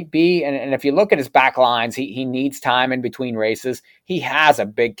it might be. And if you look at his back lines, he needs time in between races. He has a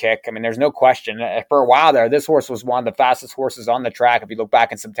big kick. I mean, there's no question. For a while there, this horse was one of the fastest horses on the track. If you look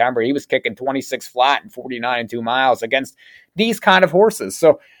back in September, he was kicking 26 flat and 49 and 2 miles against these kind of horses.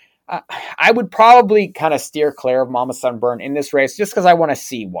 So I would probably kind of steer clear of Mama Sunburn in this race just because I want to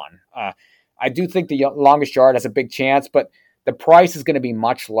see one. I do think the Longest Yard has a big chance, but the price is going to be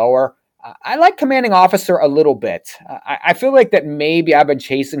much lower. I like Commanding Officer a little bit. I feel like that maybe I've been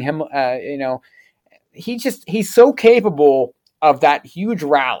chasing him. He's so capable of that huge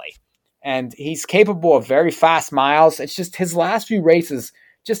rally, and he's capable of very fast miles. It's just his last few races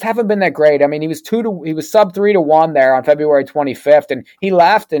just haven't been that great. I mean, he was sub 3-1 there on February 25th, and he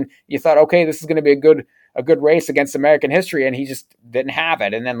left, and you thought, okay, this is going to be a good race against American history, and he just didn't have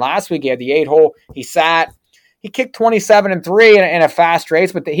it. And then last week he had the 8-hole. He sat. He kicked 27-3 in a fast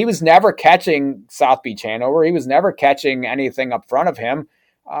race, but he was never catching South Beach Hanover. He was never catching anything up front of him.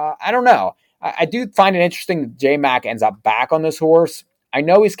 I don't know. I do find it interesting that J-Mac ends up back on this horse. I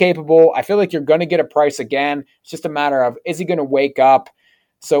know he's capable. I feel like you're going to get a price again. It's just a matter of, is he going to wake up?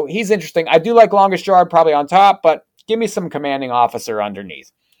 So he's interesting. I do like Longest Yard probably on top, but give me some Commanding Officer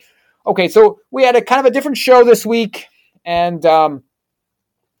underneath. Okay, so we had a kind of a different show this week, and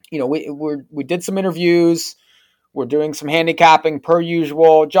we did some interviews. We're doing some handicapping per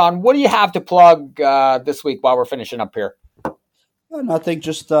usual. John, what do you have to plug this week while we're finishing up here? Nothing.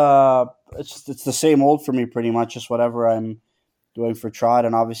 Just it's the same old for me, pretty much. Just whatever I'm doing for Trot,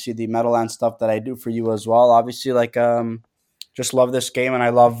 and obviously the Meadowlands stuff that I do for you as well. Obviously, just love this game, and I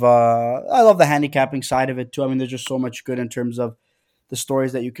love the handicapping side of it too. I mean, there's just so much good in terms of the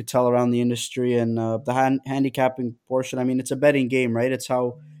stories that you could tell around the industry and the handicapping portion. I mean, it's a betting game, right? It's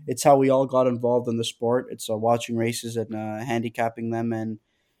how we all got involved in the sport. It's watching races and handicapping them. And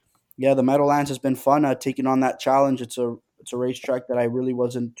yeah, the Meadowlands has been fun taking on that challenge. It's a racetrack that I really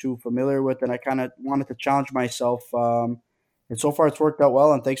wasn't too familiar with, and I kind of wanted to challenge myself. And so far, it's worked out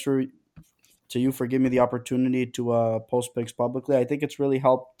well. And thanks to you for giving me the opportunity to post picks publicly. I think it's really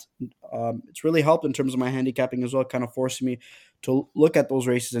helped. It's really helped in terms of my handicapping as well, kind of forcing me to look at those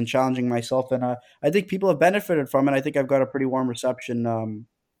races and challenging myself. And I think people have benefited from it. I think I've got a pretty warm reception,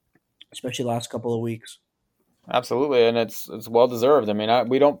 especially the last couple of weeks. Absolutely, and it's well deserved. I mean,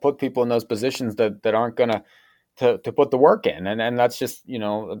 we don't put people in those positions that aren't going to put the work in, and that's just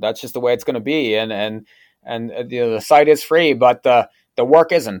that's just the way it's going to be. And the site is free, but the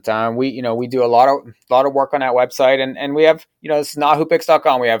work isn't. We do a lot of work on that website, and we have this is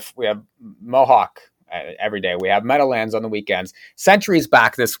NahooPicks.com. We have Mohawk every day. We have Meadowlands on the weekends. Century's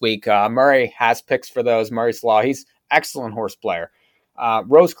back this week. Murray has picks for those. Murray's Law. He's excellent horse player.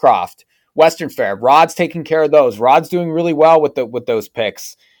 Rosecroft, Western Fair. Rod's taking care of those. Rod's doing really well with those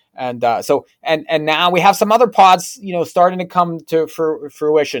picks. And and now we have some other pods, starting to come to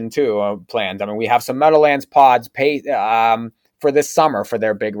fruition too. Planned. I mean, we have some Meadowlands pods for this summer for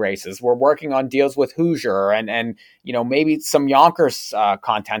their big races. We're working on deals with Hoosier and maybe some Yonkers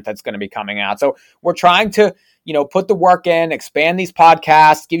content that's going to be coming out. So we're trying to put the work in, expand these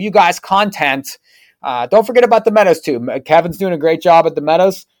podcasts, give you guys content. Don't forget about the Meadows too. Kevin's doing a great job at the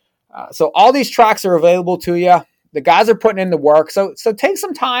Meadows. So all these tracks are available to you. The guys are putting in the work. So take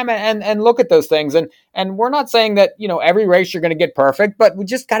some time and look at those things. And we're not saying that, every race you're going to get perfect, but we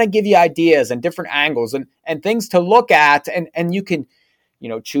just got to give you ideas and different angles and things to look at. And you can,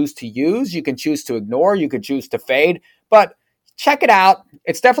 choose to use, you can choose to ignore, you can choose to fade, but check it out.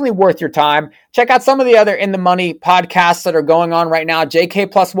 It's definitely worth your time. Check out some of the other In the Money podcasts that are going on right now.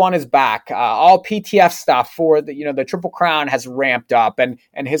 JK Plus One is back. All PTF stuff for the Triple Crown has ramped up, and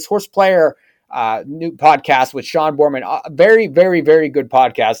his horse player new podcast with Sean Borman. Very, very, very good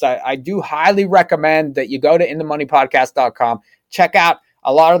podcast. I do highly recommend that you go to inthemoneypodcast.com. Check out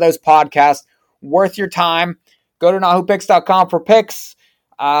a lot of those podcasts. Worth your time. Go to NahooPicks.com for picks.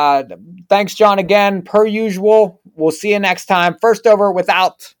 Thanks, John, again. Per usual, we'll see you next time. First over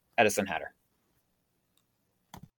without Edison Hatter.